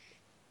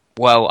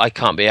 well, I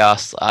can't be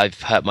asked,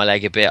 I've hurt my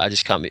leg a bit, I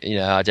just can't be,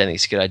 I don't think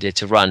it's a good idea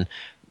to run.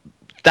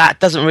 That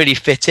doesn't really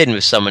fit in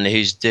with someone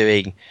who's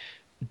doing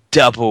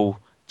double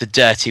the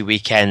dirty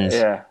weekends.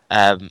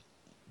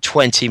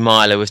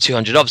 20-miler with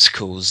 200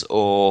 obstacles,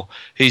 or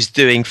who's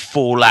doing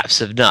 4 laps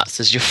of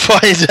nuts, as you'll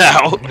find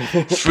out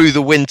through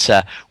the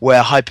winter,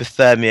 where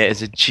hypothermia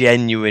is a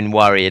genuine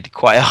worry and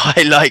quite a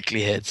high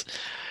likelihood.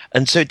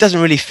 And so it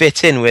doesn't really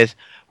fit in with,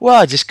 well,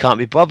 I just can't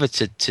be bothered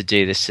to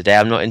do this today.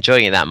 I'm not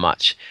enjoying it that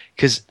much.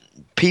 Because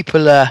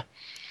people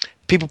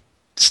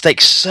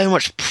stake so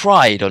much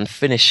pride on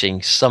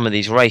finishing some of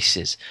these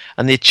races,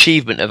 and the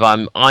achievement of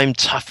I'm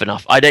tough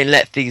enough. I don't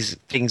let these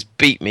things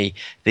beat me.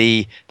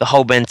 The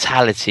whole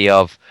mentality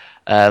of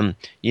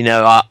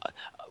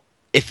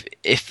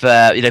if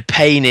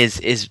pain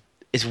is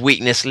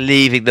weakness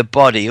leaving the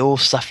body, all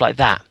stuff like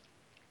that.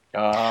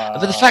 But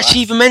the fact she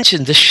even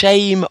mentioned the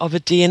shame of a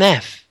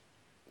DNF.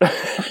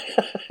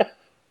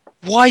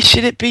 Why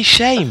should it be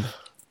shame?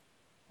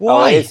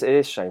 Why? Oh, it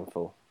is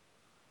shameful.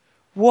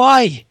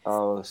 Why?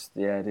 Oh,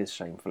 yeah, it is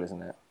shameful,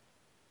 isn't it?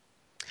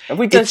 Have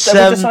we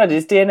decided,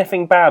 is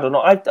DNFing bad or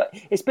not?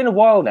 It's been a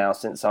while now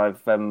since I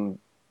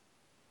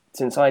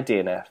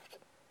DNF'd.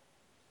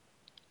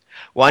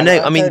 Well, I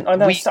know.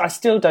 I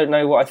still don't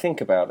know what I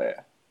think about it.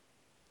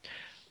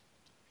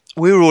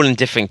 We were all in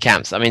different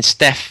camps. I mean,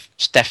 Steph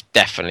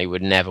definitely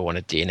would never want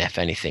to DNF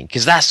anything,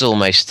 because that's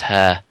almost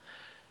her.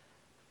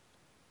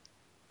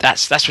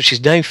 That's what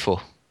she's known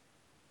for.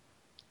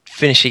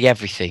 Finishing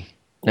everything,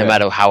 no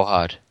matter how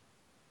hard.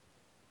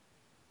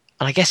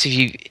 And I guess if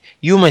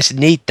you almost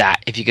need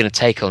that if you're going to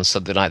take on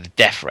something like the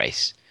death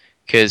race,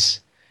 because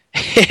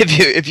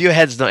if your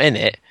head's not in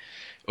it,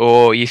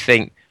 or you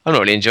think I'm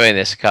not really enjoying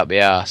this, I can't be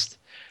asked,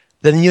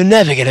 then you're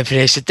never going to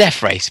finish the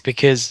death race,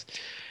 because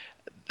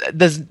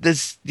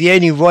there's the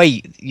only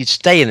way you'd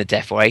stay in the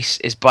death race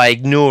is by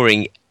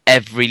ignoring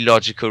every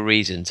logical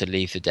reason to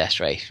leave the death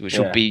race, which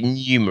will be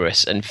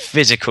numerous, and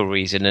physical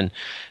reason, and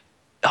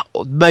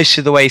most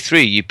of the way through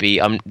you'd be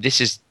this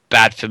is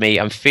bad for me,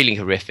 I'm feeling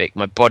horrific,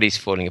 my body's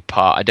falling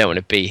apart, I don't want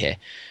to be here.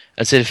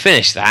 And so to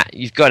finish that,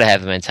 you've got to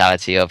have the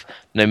mentality of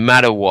no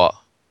matter what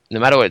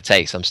it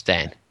takes, I'm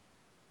staying.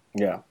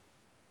 Yeah.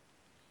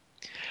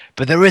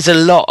 But there is a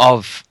lot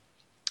of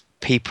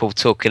people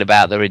talking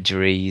about their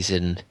injuries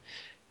and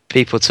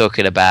people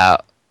talking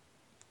about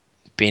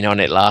being on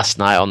it last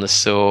night on the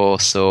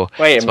sauce, or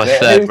Wait it's a my minute.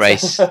 third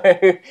race.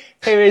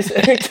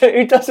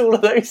 Who does all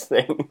of those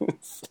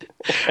things?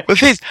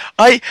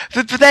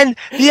 But then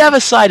the other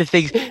side of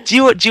things, do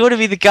you want to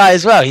be the guy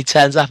as well? He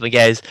turns up and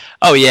goes,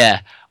 "Oh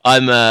yeah,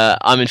 I'm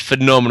in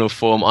phenomenal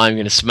form. I'm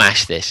going to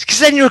smash this." Because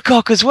then you're a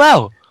cock as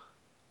well.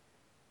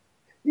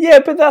 Yeah,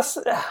 but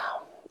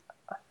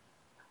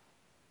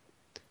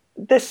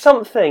there's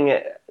something.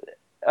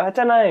 I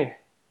don't know.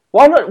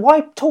 Why not?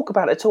 Why talk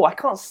about it at all? I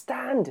can't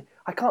stand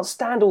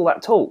all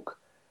that talk.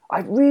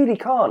 I really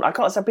can't. I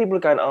can't stand people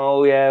going,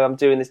 "Oh yeah, I'm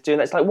doing this, doing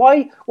that." It's like,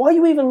 why are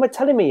you even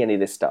telling me any of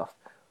this stuff?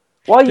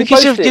 Why are you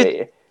posting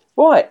it?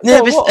 Why?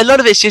 Yeah, but a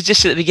lot of it's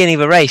just at the beginning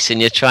of a race, and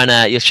you're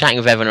chatting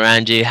with everyone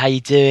around you. How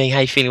you doing? How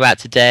you feeling about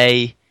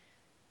today?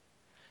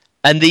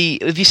 And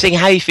if you're saying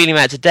how you feeling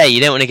about today,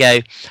 you don't want to go,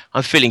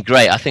 "I'm feeling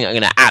great. I think I'm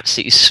going to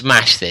absolutely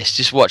smash this.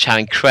 Just watch how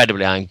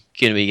incredibly I'm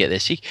going to be get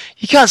this." You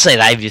can't say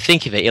that if you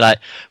think of it. You're like,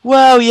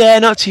 "Well, yeah,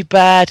 not too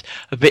bad.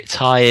 A bit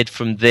tired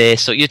from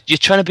this." Or you're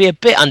trying to be a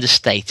bit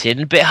understated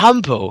and a bit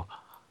humble.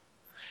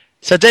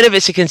 So I don't know if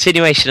it's a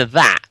continuation of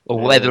that, or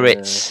whether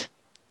if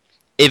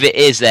it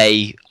is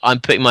I'm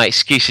putting my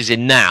excuses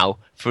in now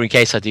for in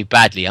case I do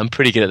badly. I'm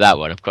pretty good at that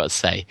one, I've got to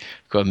say,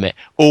 I've got to admit.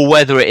 Or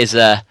whether it is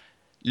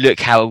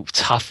look how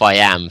tough I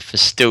am for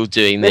still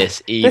doing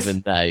this, even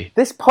though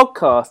this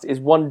podcast is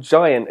one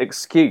giant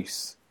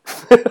excuse.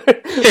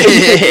 The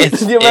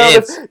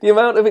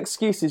amount of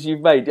excuses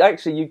you've made.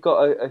 Actually, you've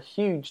got a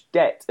huge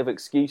debt of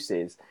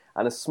excuses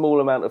and a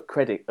small amount of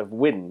credit of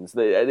wins.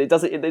 They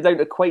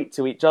don't equate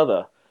to each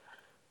other.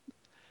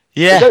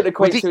 Yeah, they don't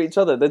equate to each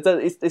other.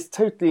 It's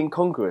totally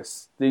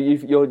incongruous.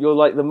 You're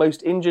like the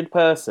most injured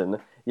person,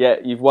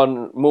 yet you've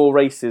won more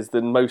races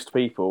than most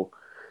people.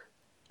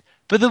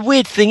 But the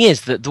weird thing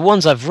is that the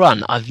ones I've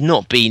run, I've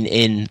not been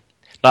in.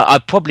 Like,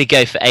 I'd probably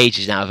go for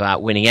ages now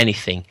without winning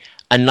anything.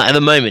 And like, at the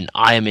moment,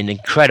 I am in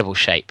incredible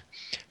shape.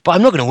 But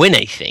I'm not going to win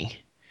anything.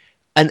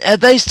 And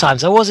at those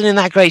times, I wasn't in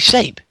that great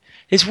shape.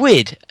 It's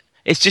weird.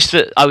 It's just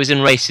that I was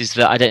in races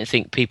that I don't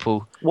think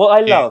people... What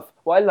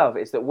I love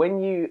is that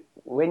when you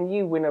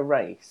win a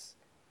race,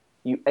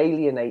 you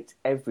alienate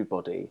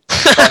everybody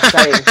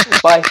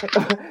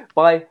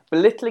by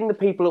belittling the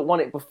people that won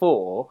it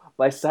before,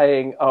 by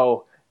saying,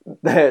 "Oh,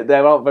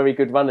 there aren't very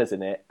good runners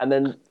in it," and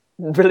then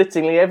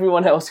belittling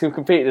everyone else who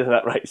competed in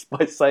that race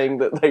by saying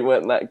that they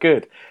weren't that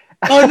good.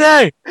 Oh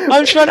no!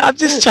 I'm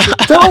just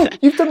trying.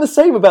 You've done the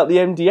same about the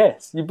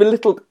MDS. You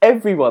belittled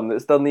everyone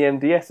that's done the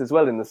MDS as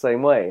well in the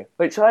same way,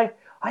 which I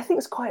think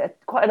is quite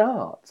an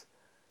art.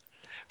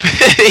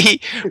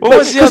 What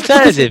was the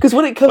alternative? Because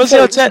when it comes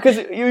because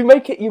you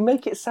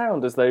make it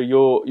sound as though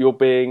you're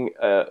being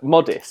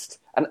modest,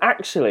 and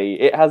actually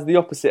it has the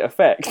opposite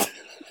effect.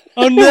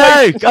 Oh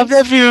no! I've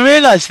never even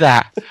realised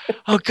that.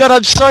 Oh god,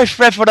 I'm sorry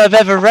for everyone I've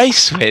ever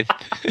raced with.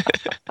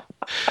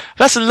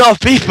 That's a lot of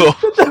people.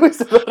 That was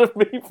a lot of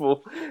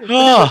people.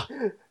 Oh.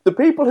 The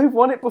people who've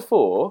won it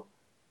before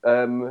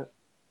have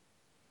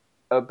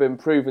been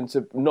proven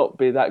to not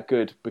be that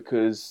good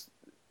because,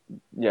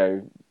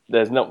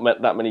 there's not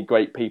that many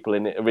great people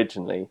in it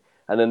originally.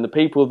 And then the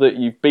people that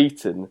you've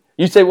beaten,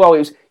 you say, "Well, it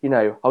was,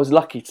 I was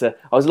lucky to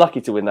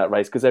win that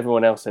race because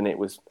everyone else in it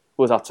was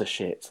utter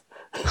shit."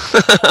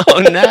 Oh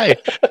no!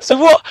 So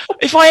what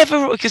if I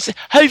ever? Because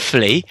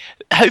hopefully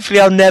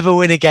I'll never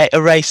win a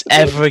race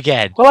ever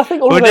again. Well, I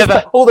think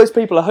all those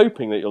people are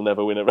hoping that you'll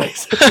never win a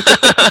race.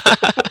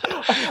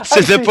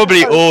 So they're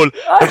probably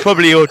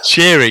all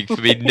cheering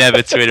for me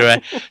never to win a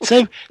race.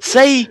 So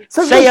say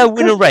I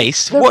win a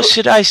race. What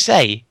should I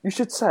say? You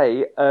should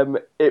say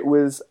it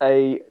was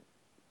a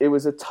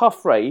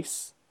tough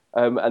race.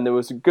 And there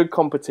was a good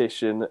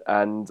competition,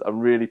 and I'm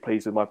really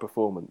pleased with my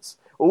performance.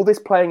 All this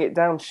playing it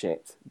down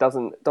shit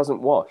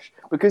doesn't wash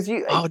because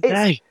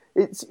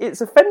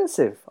it's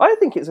offensive. I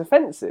think it's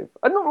offensive.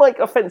 I'm not like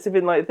offensive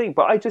in like thing,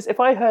 but if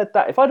I heard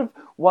that, if I'd have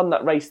won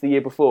that race the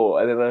year before,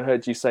 and then I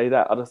heard you say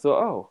that, I'd have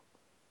thought, oh,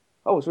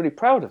 I was really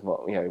proud of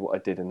what I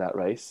did in that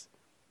race.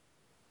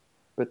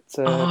 But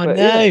no,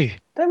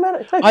 don't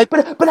matter. No,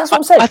 but that's what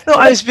I'm saying. I thought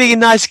I was being a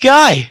nice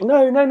guy.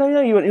 No,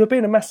 you're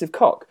being a massive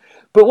cock.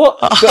 But what?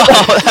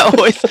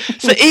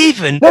 So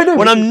even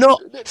when I'm not,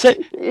 so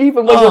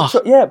even when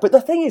you're but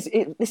the thing is,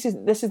 this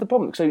is the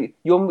problem. So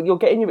you're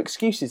getting your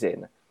excuses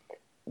in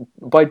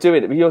by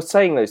doing it. You're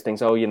saying those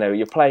things. Oh,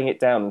 you're playing it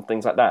down and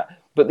things like that.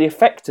 But the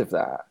effect of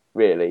that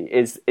really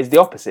is the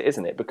opposite,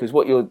 isn't it? Because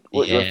what you're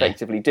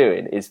effectively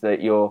doing is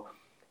that you're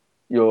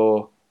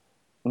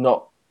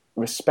not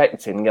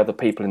respecting the other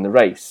people in the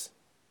race,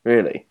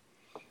 really.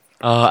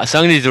 So I'm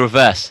going to do the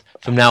reverse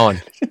from now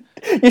on.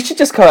 You should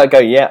just come out and go,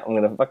 "Yeah, I'm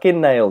going to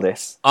fucking nail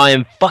this. I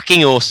am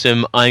fucking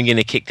awesome. I'm going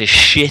to kick the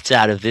shit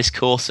out of this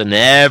course and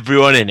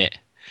everyone in it."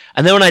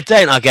 And then when I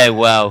don't, I go,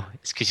 "Well,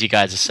 it's because you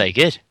guys are so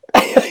good."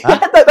 Huh?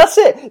 Yeah, that's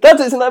it.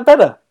 Isn't that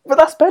better? But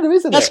that's better,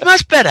 isn't it? That's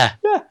much better.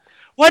 Yeah.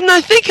 Why didn't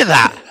I think of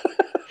that?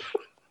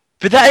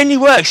 But that only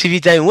works if you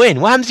don't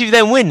win. What happens if you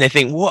don't win? They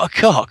think, what a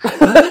cock.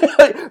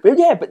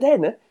 but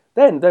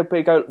then they'll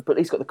go, but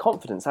he's got the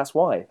confidence. That's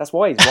why. That's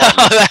why he's won.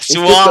 That's he's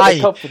why. Got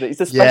the confidence. He's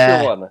the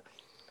special one.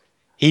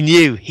 He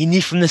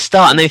knew from the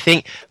start, and they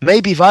think,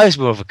 maybe if I was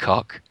more of a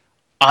cock,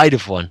 I'd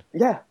have won.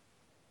 Yeah,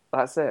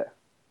 that's it.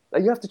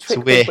 You have to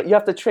trick people, you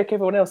have to trick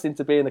everyone else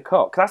into being a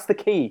cock. That's the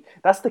key.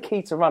 That's the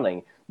key to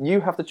running.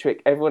 You have to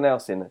trick everyone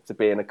else into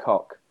being a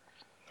cock.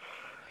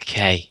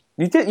 Okay.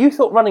 You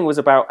thought running was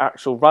about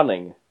actual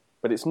running,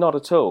 but it's not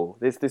at all.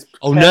 There's this.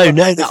 Oh no!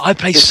 I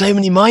play so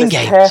many mind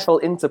games. Careful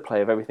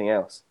interplay of everything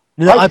else.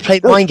 No, I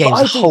played mind games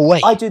the whole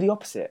way. I do the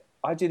opposite.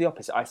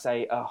 I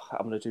say, I'm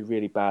going to do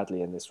really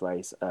badly in this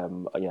race.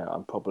 I'm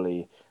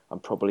probably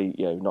not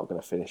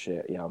going to finish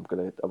it. I'm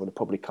going to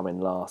probably come in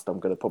last. I'm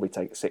going to probably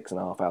take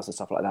 6.5 hours and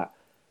stuff like that.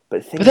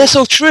 But that's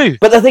all true.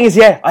 But the thing is,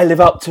 I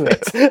live up to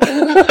it.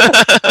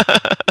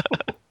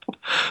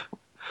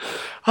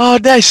 Oh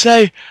no!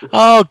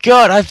 Oh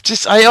God!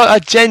 I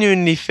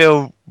genuinely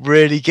feel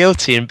really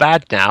guilty and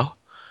bad now.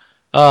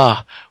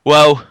 Oh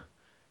well,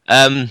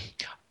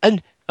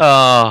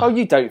 Oh,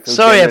 you don't feel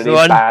sorry,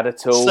 everyone. bad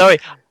at all. Sorry.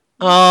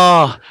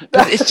 Oh,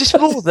 but it's just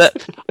more that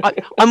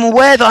I'm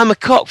aware that I'm a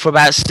cock for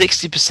about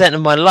 60%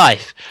 of my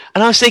life,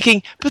 and I was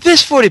thinking, but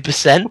this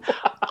 40%,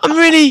 I'm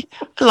really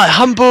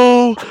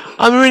humble.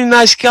 I'm a really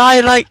nice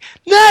guy.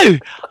 No,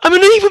 I'm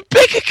an even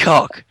bigger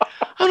cock.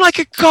 I'm like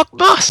a cock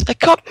to the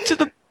cock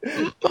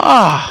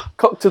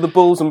to the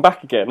balls and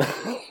back again.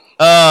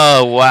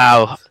 Oh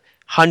wow,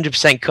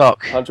 100%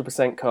 cock.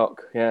 100%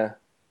 cock. Yeah.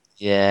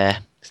 Yeah,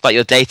 it's like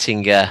your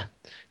dating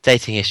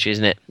history,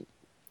 isn't it?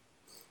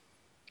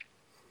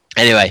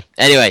 Anyway,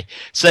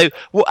 so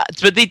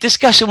but the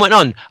discussion went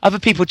on. Other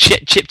people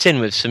chipped in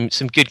with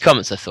some good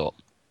comments, I thought.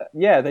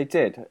 Yeah, they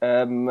did.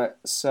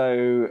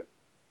 So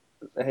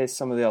here's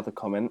some of the other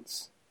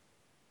comments.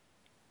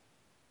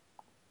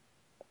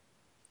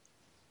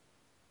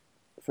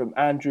 From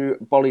Andrew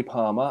Bolly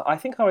Palmer. I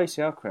think our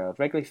ACR crowd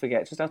regularly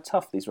forget just how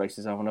tough these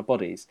races are on our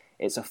bodies.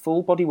 It's a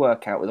full body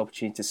workout with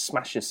opportunity to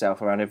smash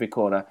yourself around every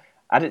corner.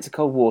 Add it to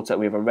cold water,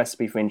 we have a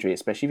recipe for injury,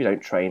 especially if you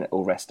don't train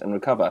or rest and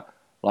recover.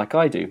 Like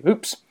I do.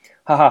 Oops.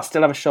 Haha,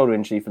 still have a shoulder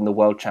injury from the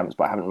World Champs,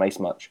 but I haven't raced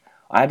much.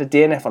 I had a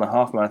DNF on a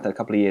half marathon a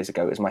couple of years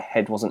ago as my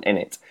head wasn't in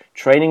it.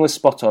 Training was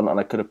spot on and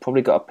I could have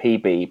probably got a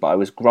PB, but I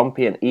was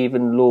grumpy and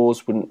even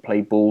Laws wouldn't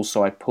play ball,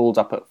 so I pulled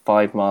up at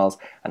 5 miles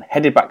and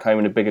headed back home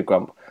in a bigger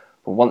grump.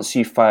 But once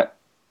you fail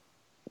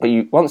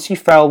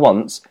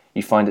once,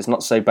 you find it's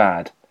not so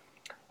bad.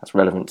 That's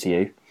relevant to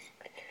you.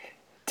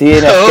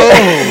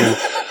 DNF,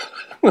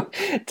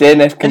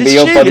 DNF can be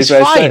your body's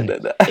way of saying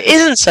it. It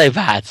isn't so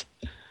bad.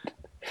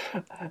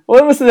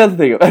 What was the other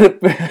thing?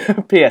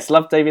 P.S.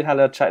 Love David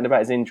Haller chatting about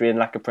his injury and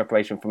lack of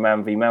preparation for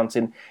Man v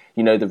Mountain.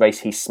 You know the race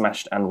he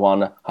smashed and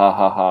won. Ha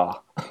ha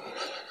ha.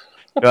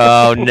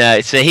 Oh no!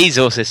 So he's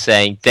also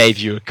saying, Dave,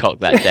 you were a cock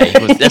that day.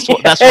 That's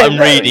what I'm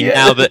reading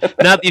now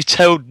that you've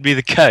told me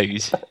the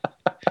code.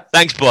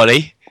 Thanks,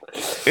 Bolly.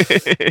 But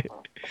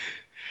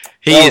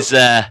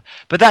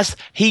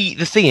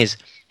the thing is,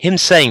 him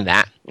saying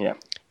that. Yeah.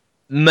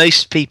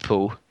 Most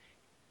people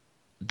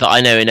that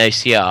I know in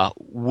OCR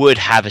would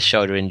have a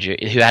shoulder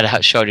injury, who had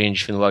a shoulder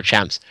injury from the World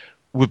Champs,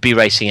 would be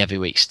racing every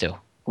week still.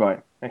 Right.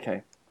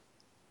 Okay.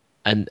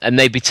 And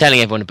they'd be telling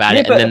everyone about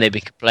it, and then they'd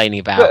be complaining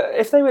about. But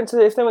if they went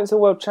to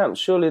World Champs,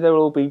 surely they're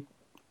all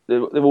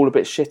a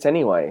bit shit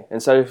anyway.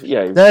 And so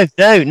No.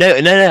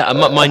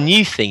 My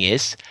new thing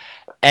is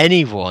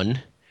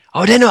anyone. Oh,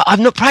 I don't know. I've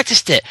not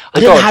practiced it. I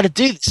don't know how to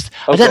do this.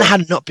 I don't know how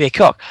to not be a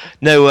cock.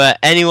 No,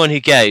 anyone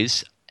who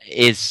goes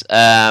is.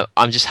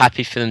 I'm just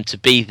happy for them to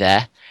be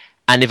there,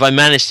 and if I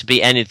manage to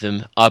beat any of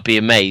them, I'll be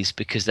amazed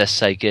because they're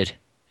so good.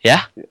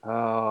 Yeah.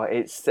 Oh,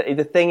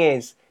 the thing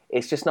is,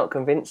 it's just not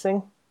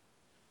convincing.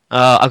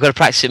 I've got to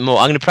practice it more.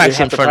 I'm going to practice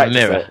it in front of a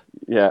mirror. It.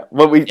 Yeah.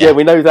 Well, we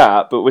know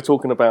that, but we're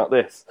talking about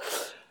this.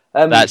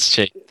 That's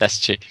true.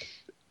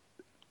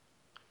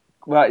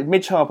 Right,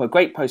 Midge Harper,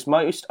 great post.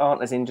 Most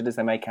aren't as injured as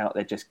they make out.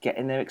 They're just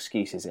getting their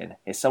excuses in.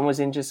 If someone was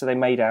injured so they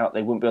made out,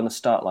 they wouldn't be on the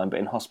start line but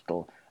in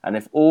hospital. And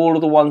if all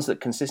of the ones that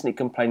consistently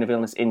complain of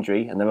illness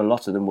injury, and there are a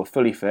lot of them, were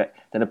fully fit,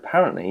 then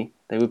apparently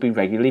they would be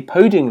regularly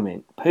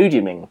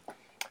podiuming.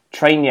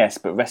 Train, yes,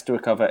 but rest to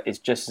recover is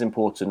just as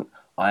important.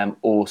 I am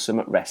awesome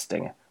at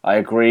resting. I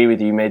agree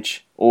with you,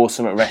 Midge.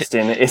 Awesome at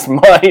resting. It's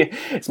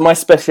my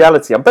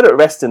speciality. I'm better at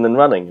resting than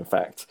running, in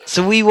fact.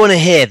 So we want to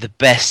hear the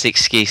best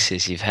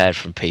excuses you've heard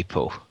from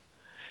people.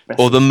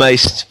 Or the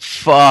most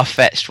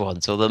far-fetched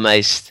ones, or the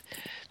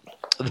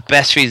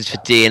best reasons for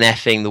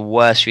DNFing, the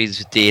worst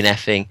reasons for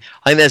DNFing.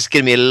 I think there's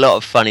going to be a lot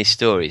of funny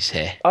stories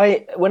here.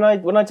 When I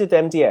did the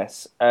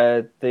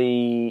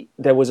MDS,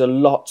 there was a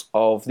lot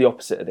of the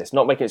opposite of this.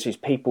 Not making excuses,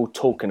 people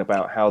talking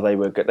about how they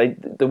were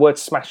good. The word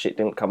 "smash it"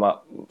 didn't come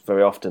up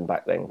very often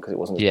back then because it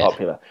wasn't as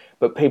popular.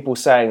 But people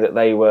saying that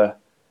they were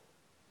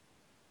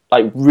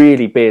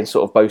really being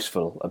sort of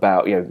boastful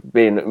about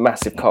being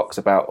massive cocks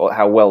about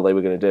how well they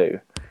were going to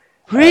do.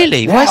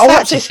 Really? Why is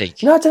that, do you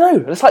think? No, I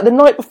don't know. It's like the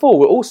night before,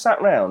 we're all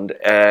sat round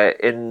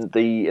in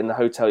the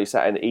hotel you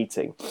sat in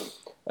eating.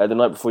 The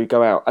night before you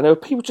go out, and there were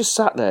people just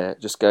sat there,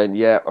 just going,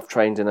 "Yeah, I've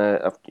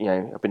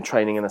been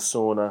training in a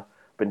sauna,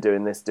 been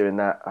doing this, doing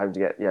that, I hope to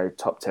get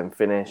top 10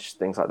 finish,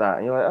 things like that."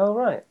 And you're like,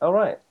 "Oh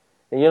right,"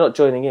 and you're not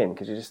joining in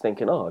because you're just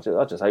thinking, "Oh,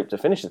 I just hope to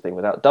finish the thing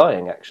without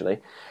dying." Actually,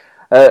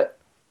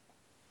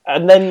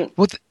 and then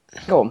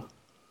go on.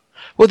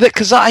 Well,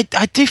 because I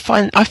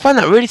find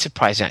that really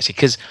surprising actually,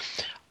 because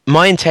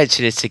my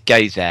intention is to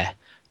go there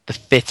the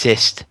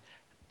fittest,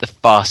 the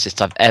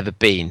fastest I've ever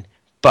been,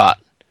 but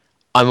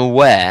I'm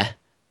aware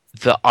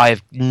that I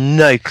have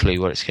no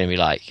clue what it's going to be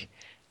like,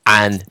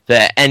 and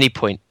that at any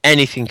point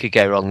anything could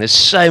go wrong. There's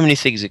so many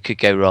things that could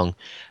go wrong,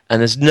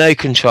 and there's no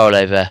control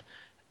over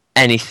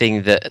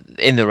anything that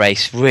in the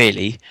race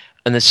really,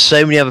 and there's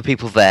so many other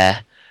people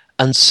there,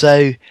 and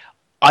so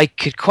I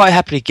could quite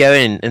happily go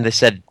in, and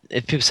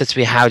if people said to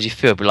me, "How do you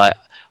feel?" I'd be like,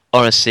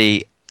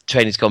 "Honestly,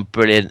 training's gone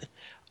brilliant,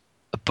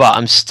 but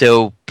I'm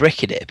still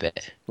bricking it a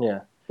bit."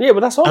 Yeah,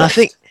 but that's honest. And I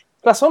think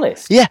that's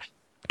honest. Yeah,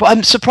 but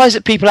I'm surprised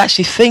that people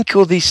actually think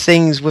all these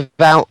things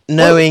without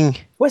knowing.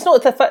 Well, it's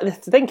not the fact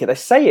that they think it; they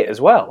say it as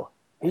well.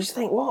 You just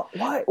think, "What?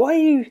 Why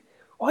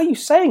are you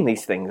saying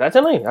these things?" I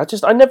don't know.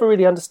 I never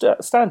really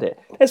understand it.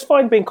 It's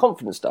fine being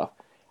confident stuff,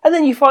 and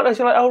then you find out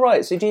you're like, "Oh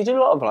right, so do you do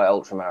a lot of like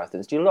ultra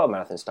marathons? Do you do a lot of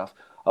marathon stuff?"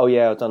 "Oh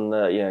yeah, I've done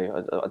I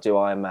do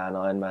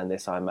Ironman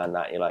this, Ironman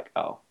that." You're like,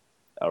 "Oh,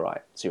 all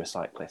right, so you're a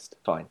cyclist,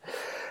 fine."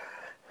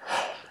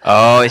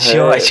 Oh, it's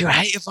your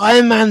hate of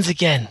Ironmans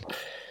again.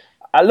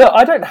 Look,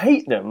 I don't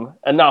hate them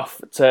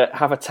enough to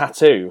have a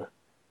tattoo.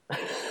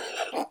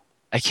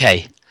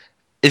 Okay,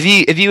 if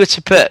you were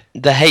to put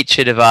the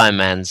hatred of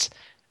Ironmans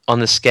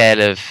on the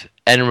scale of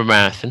Edinburgh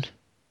Marathon,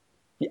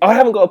 I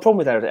haven't got a problem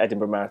with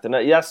Edinburgh Marathon.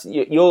 Yes,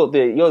 you've got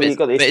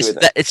the issue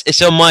with it.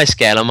 It's on my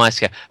scale,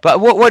 But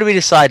what did we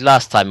decide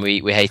last time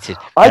we hated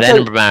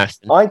Edinburgh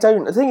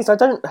Marathon? The thing is, I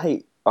don't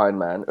hate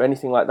Ironman or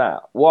anything like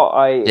that. What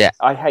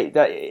I hate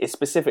that is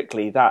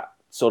specifically that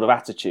sort of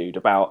attitude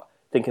about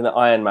thinking that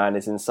Ironman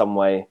is in some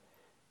way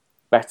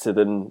better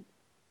than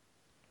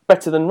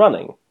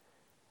running.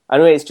 I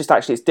mean,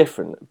 it's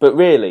different. But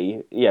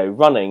really,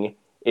 running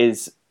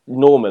is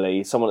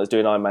normally someone that's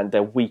doing Ironman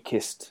their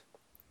weakest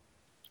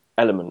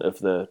element of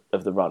the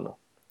run.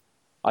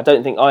 I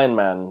don't think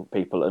Ironman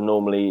people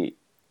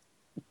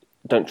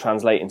don't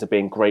translate into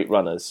being great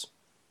runners.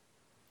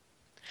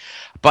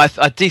 But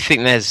I do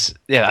think I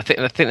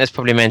think there's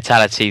probably a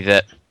mentality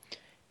that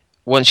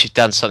once you've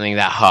done something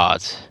that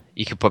hard,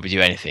 you could probably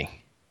do anything.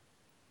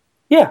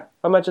 Yeah,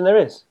 I imagine there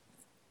is.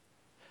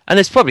 And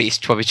it's probably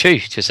true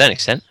to a certain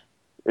extent.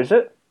 Is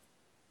it?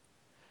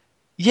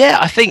 Yeah,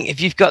 I think if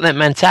you've got that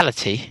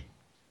mentality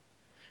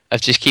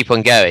of just keep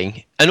on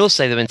going, and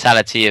also the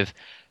mentality of,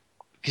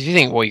 because you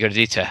think what you got to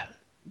do to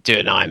do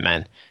an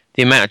Ironman,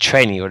 the amount of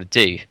training you got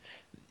to do.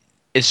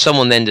 If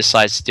someone then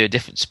decides to do a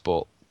different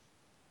sport,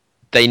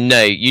 you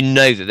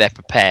know that they're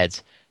prepared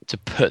to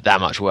put that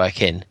much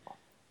work in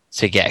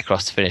to get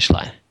across the finish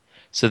line.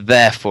 So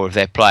therefore, if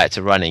they apply it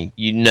to running,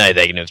 you know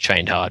they're going to have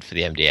trained hard for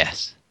the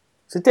MDS.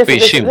 It's a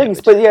different things,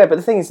 but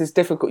the thing is, it's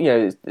difficult.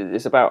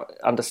 It's about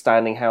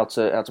understanding how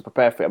to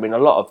prepare for it. I mean, a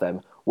lot of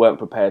them weren't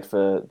prepared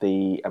for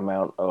the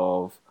amount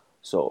of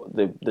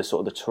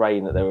the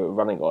terrain that they were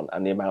running on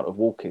and the amount of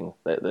walking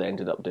that they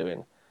ended up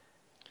doing.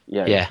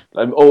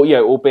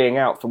 Or being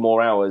out for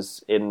more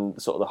hours in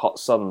sort of the hot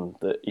sun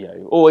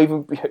or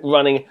even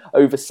running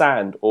over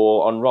sand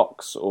or on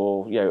rocks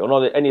or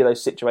on any of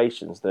those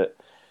situations that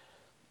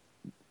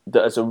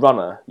as a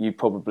runner you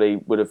probably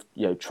would have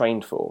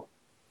trained for.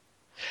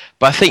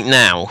 But I think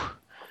now,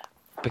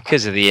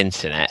 because of the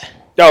internet.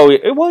 Oh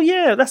well,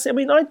 yeah. That's. I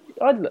mean, I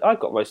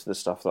got most of the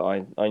stuff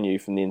that I knew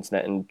from the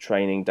internet and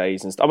training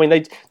days and stuff. I mean,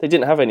 they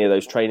didn't have any of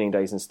those training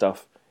days and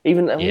stuff.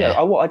 Even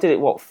I did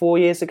it 4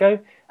 years ago,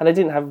 and they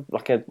didn't have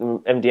like a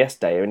MDS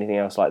day or anything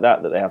else like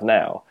that they have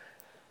now.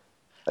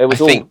 It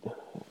was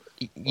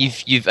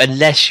you've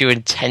unless you're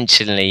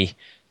intentionally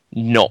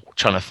not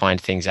trying to find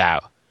things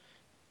out,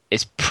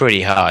 it's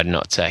pretty hard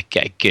not to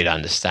get a good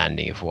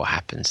understanding of what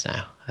happens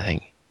now, I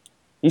think.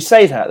 You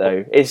say that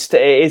though, it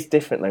is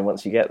different though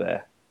once you get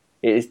there.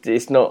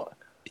 It's not.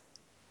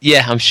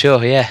 Yeah, I'm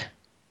sure. Yeah,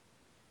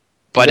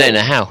 but I don't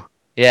know how.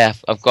 Yeah,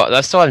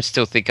 that's why I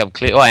still think I'm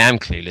clueless. Oh, I am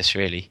clueless,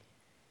 really.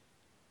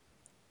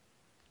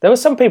 There were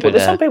some people.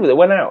 There's some people that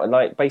went out and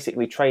like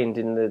basically trained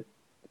in the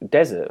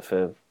desert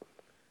for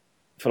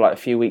like a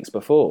few weeks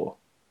before.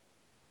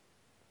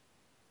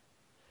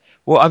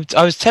 Well,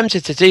 I was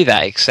tempted to do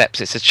that,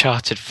 except it's a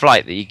chartered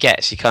flight that you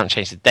get, so you can't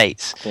change the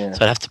dates. Yeah.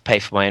 So I'd have to pay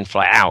for my own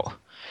flight out,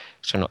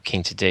 which I'm not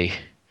keen to do.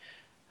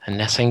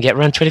 Unless I can get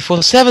Run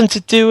 24/7 to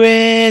do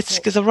it,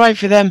 because I ride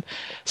for them.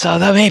 So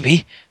that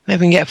maybe we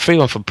can get a free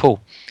one from Paul.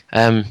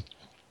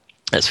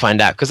 Let's find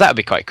out, because that would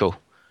be quite cool.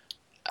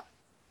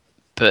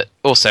 But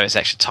also it's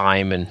extra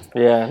time and...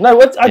 Yeah.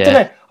 No, I don't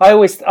know.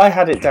 I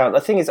had it down.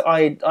 The thing is,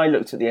 I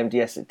looked at the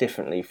MDS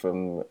differently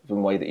from the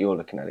way that you're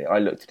looking at it. I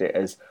looked at it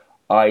as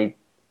I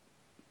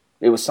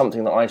it was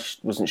something that I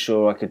wasn't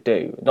sure I could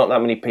do. Not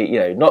that many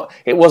people,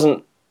 it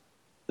wasn't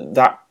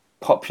that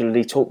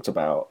popularly talked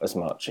about as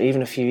much.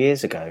 Even a few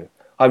years ago,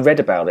 I read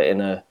about it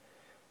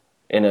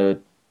in a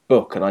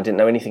book, and I didn't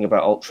know anything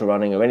about ultra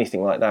running or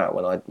anything like that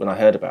when I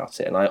heard about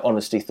it. And I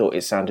honestly thought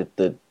it sounded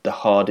the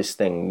hardest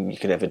thing you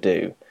could ever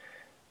do.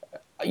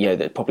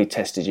 That probably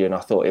tested you, and I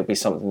thought it'd be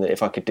something that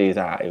if I could do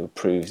that, it would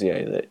prove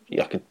that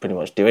I could pretty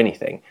much do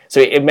anything. So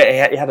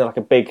it had like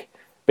a big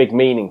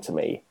meaning to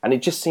me, and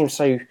it just seems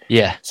so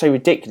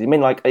ridiculous. I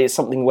mean, like, it's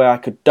something where I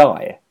could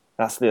die.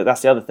 That's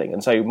the other thing.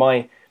 And so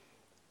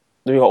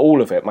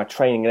all of it, my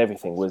training and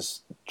everything was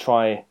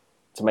try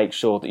to make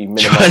sure that you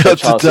minimise the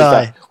chances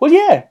that. Well,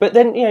 yeah, but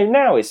then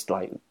now it's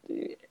like,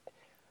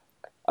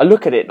 I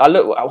look at it.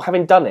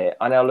 Having done it,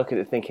 I now look at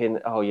it thinking,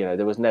 oh,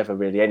 there was never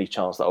really any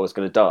chance that I was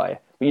going to die.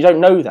 But you don't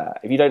know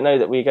that if you don't know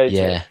that we go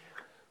to.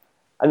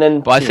 And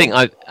then, but I think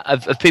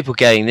of people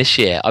going this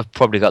year, I've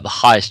probably got the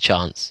highest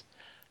chance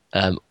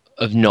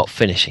of not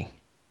finishing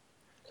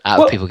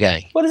out of people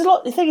going. Well, there's a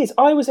lot. The thing is,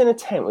 I was in a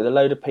tent with a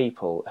load of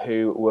people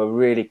who were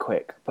really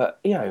quick, but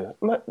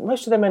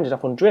most of them ended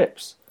up on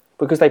drips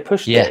because they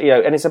pushed it.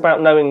 And it's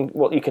about knowing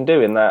what you can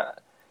do in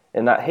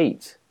that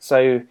heat.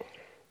 So.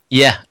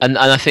 Yeah, and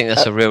I think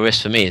that's a real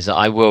risk for me, is that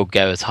I will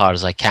go as hard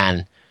as I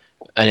can,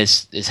 and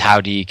it's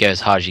how do you go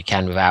as hard as you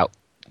can without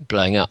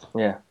blowing up?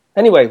 Yeah.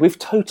 Anyway, we've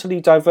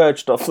totally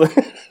diverged off the...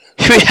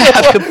 We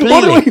have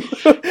completely.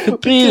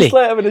 Just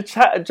like having a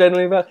chat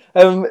generally about...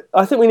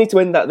 I think we need to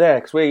end that there,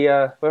 because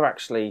we've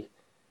actually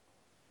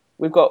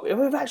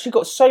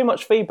got so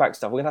much feedback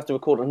stuff. We're going to have to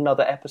record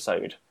another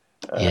episode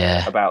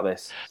about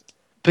this.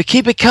 But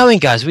keep it coming,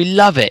 guys. We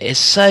love it. It's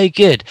so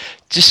good.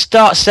 Just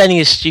start sending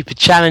us stupid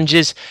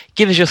challenges.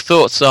 Give us your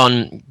thoughts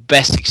on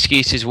best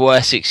excuses,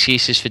 worst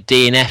excuses for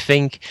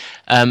DNFing,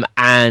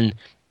 and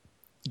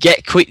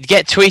get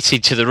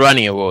tweeted to the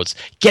Running Awards.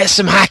 Get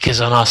some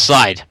hackers on our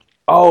side.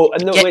 Oh,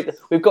 and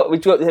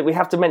we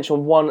have to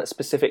mention one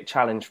specific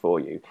challenge for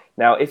you.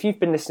 Now, if you've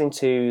been listening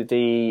to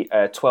the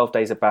 12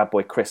 Days of Bad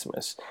Boy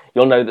Christmas,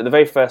 you'll know that the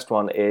very first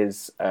one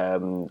is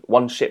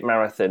one ship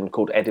marathon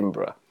called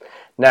Edinburgh.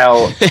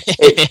 Now,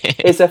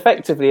 it's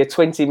effectively a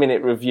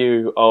 20-minute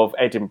review of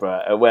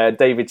Edinburgh where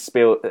David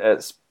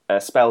spells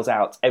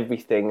out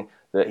everything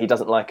that he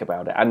doesn't like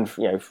about it. And,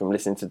 from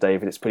listening to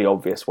David, it's pretty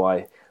obvious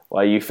why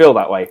you feel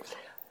that way.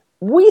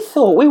 We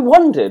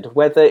wondered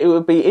whether it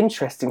would be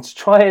interesting to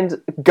try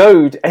and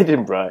goad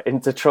Edinburgh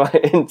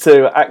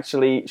into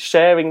actually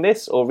sharing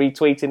this or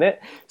retweeting it.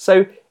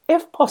 So,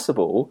 if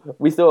possible,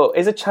 we thought,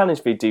 is a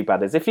challenge for you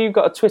do-badders. If you've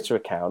got a Twitter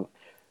account,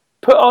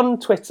 put on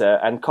Twitter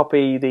and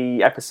copy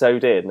the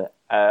episode in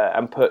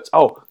and put,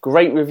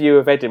 great review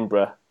of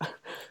Edinburgh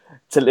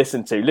to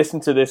listen to.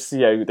 Listen to this,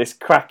 this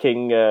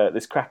cracking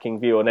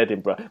view on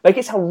Edinburgh. Make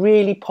it sound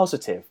really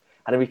positive,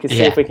 and then we can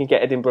see if we can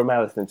get Edinburgh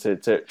Marathon to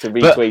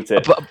retweet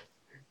it.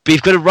 But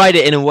you've got to write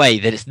it in a way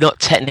that it's not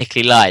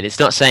technically lied. It's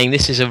not saying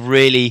this says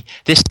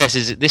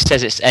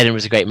it's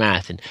Edinburgh's a great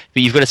marathon.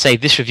 But you've got to say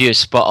this review is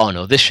spot on,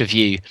 or this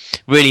review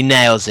really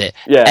nails it.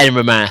 Yeah.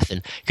 Edinburgh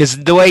Marathon.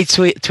 Because the way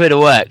Twitter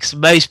works,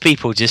 most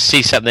people just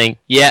see something,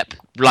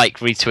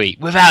 retweet,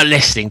 without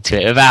listening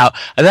to it.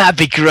 And that'd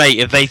be great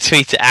if they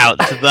tweet it out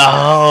to the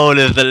whole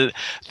of the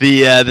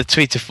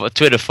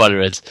Twitter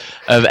followers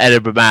of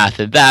Edinburgh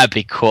Marathon. That'd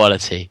be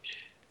quality.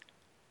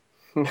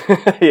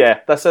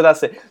 That's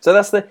it. So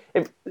that's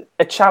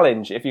a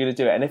challenge if you're going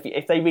to do it, and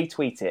if they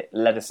retweet it,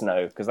 let us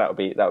know, because that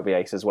would be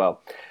ace as well.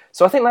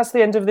 So I think that's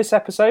the end of this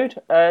episode,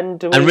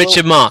 and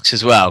Richard Marks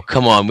as well.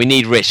 Come on, we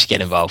need Rich to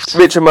get involved.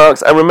 Richard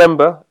Marks, and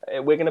remember,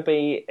 we're going to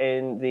be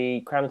in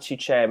the Crown of Two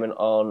Chairman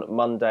on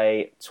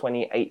Monday,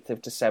 28th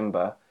of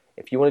December.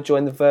 If you want to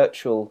join the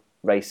virtual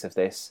race of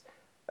this,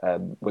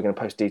 we're going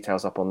to post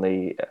details up on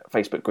the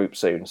Facebook group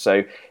soon.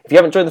 So if you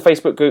haven't joined the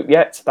Facebook group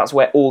yet, that's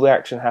where all the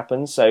action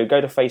happens. So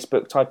go to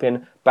Facebook, type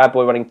in Bad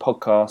Boy Running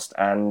Podcast,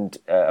 and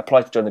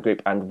apply to join the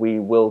group, and we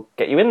will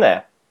get you in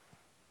there.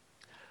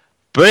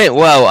 Brilliant.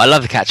 Well, I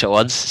love the catch-up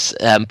ones,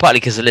 partly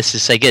because the list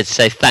is so good.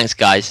 So thanks,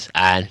 guys,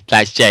 and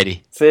thanks,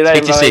 JD. See you later.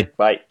 Speak to you soon.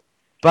 Bye.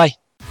 Bye.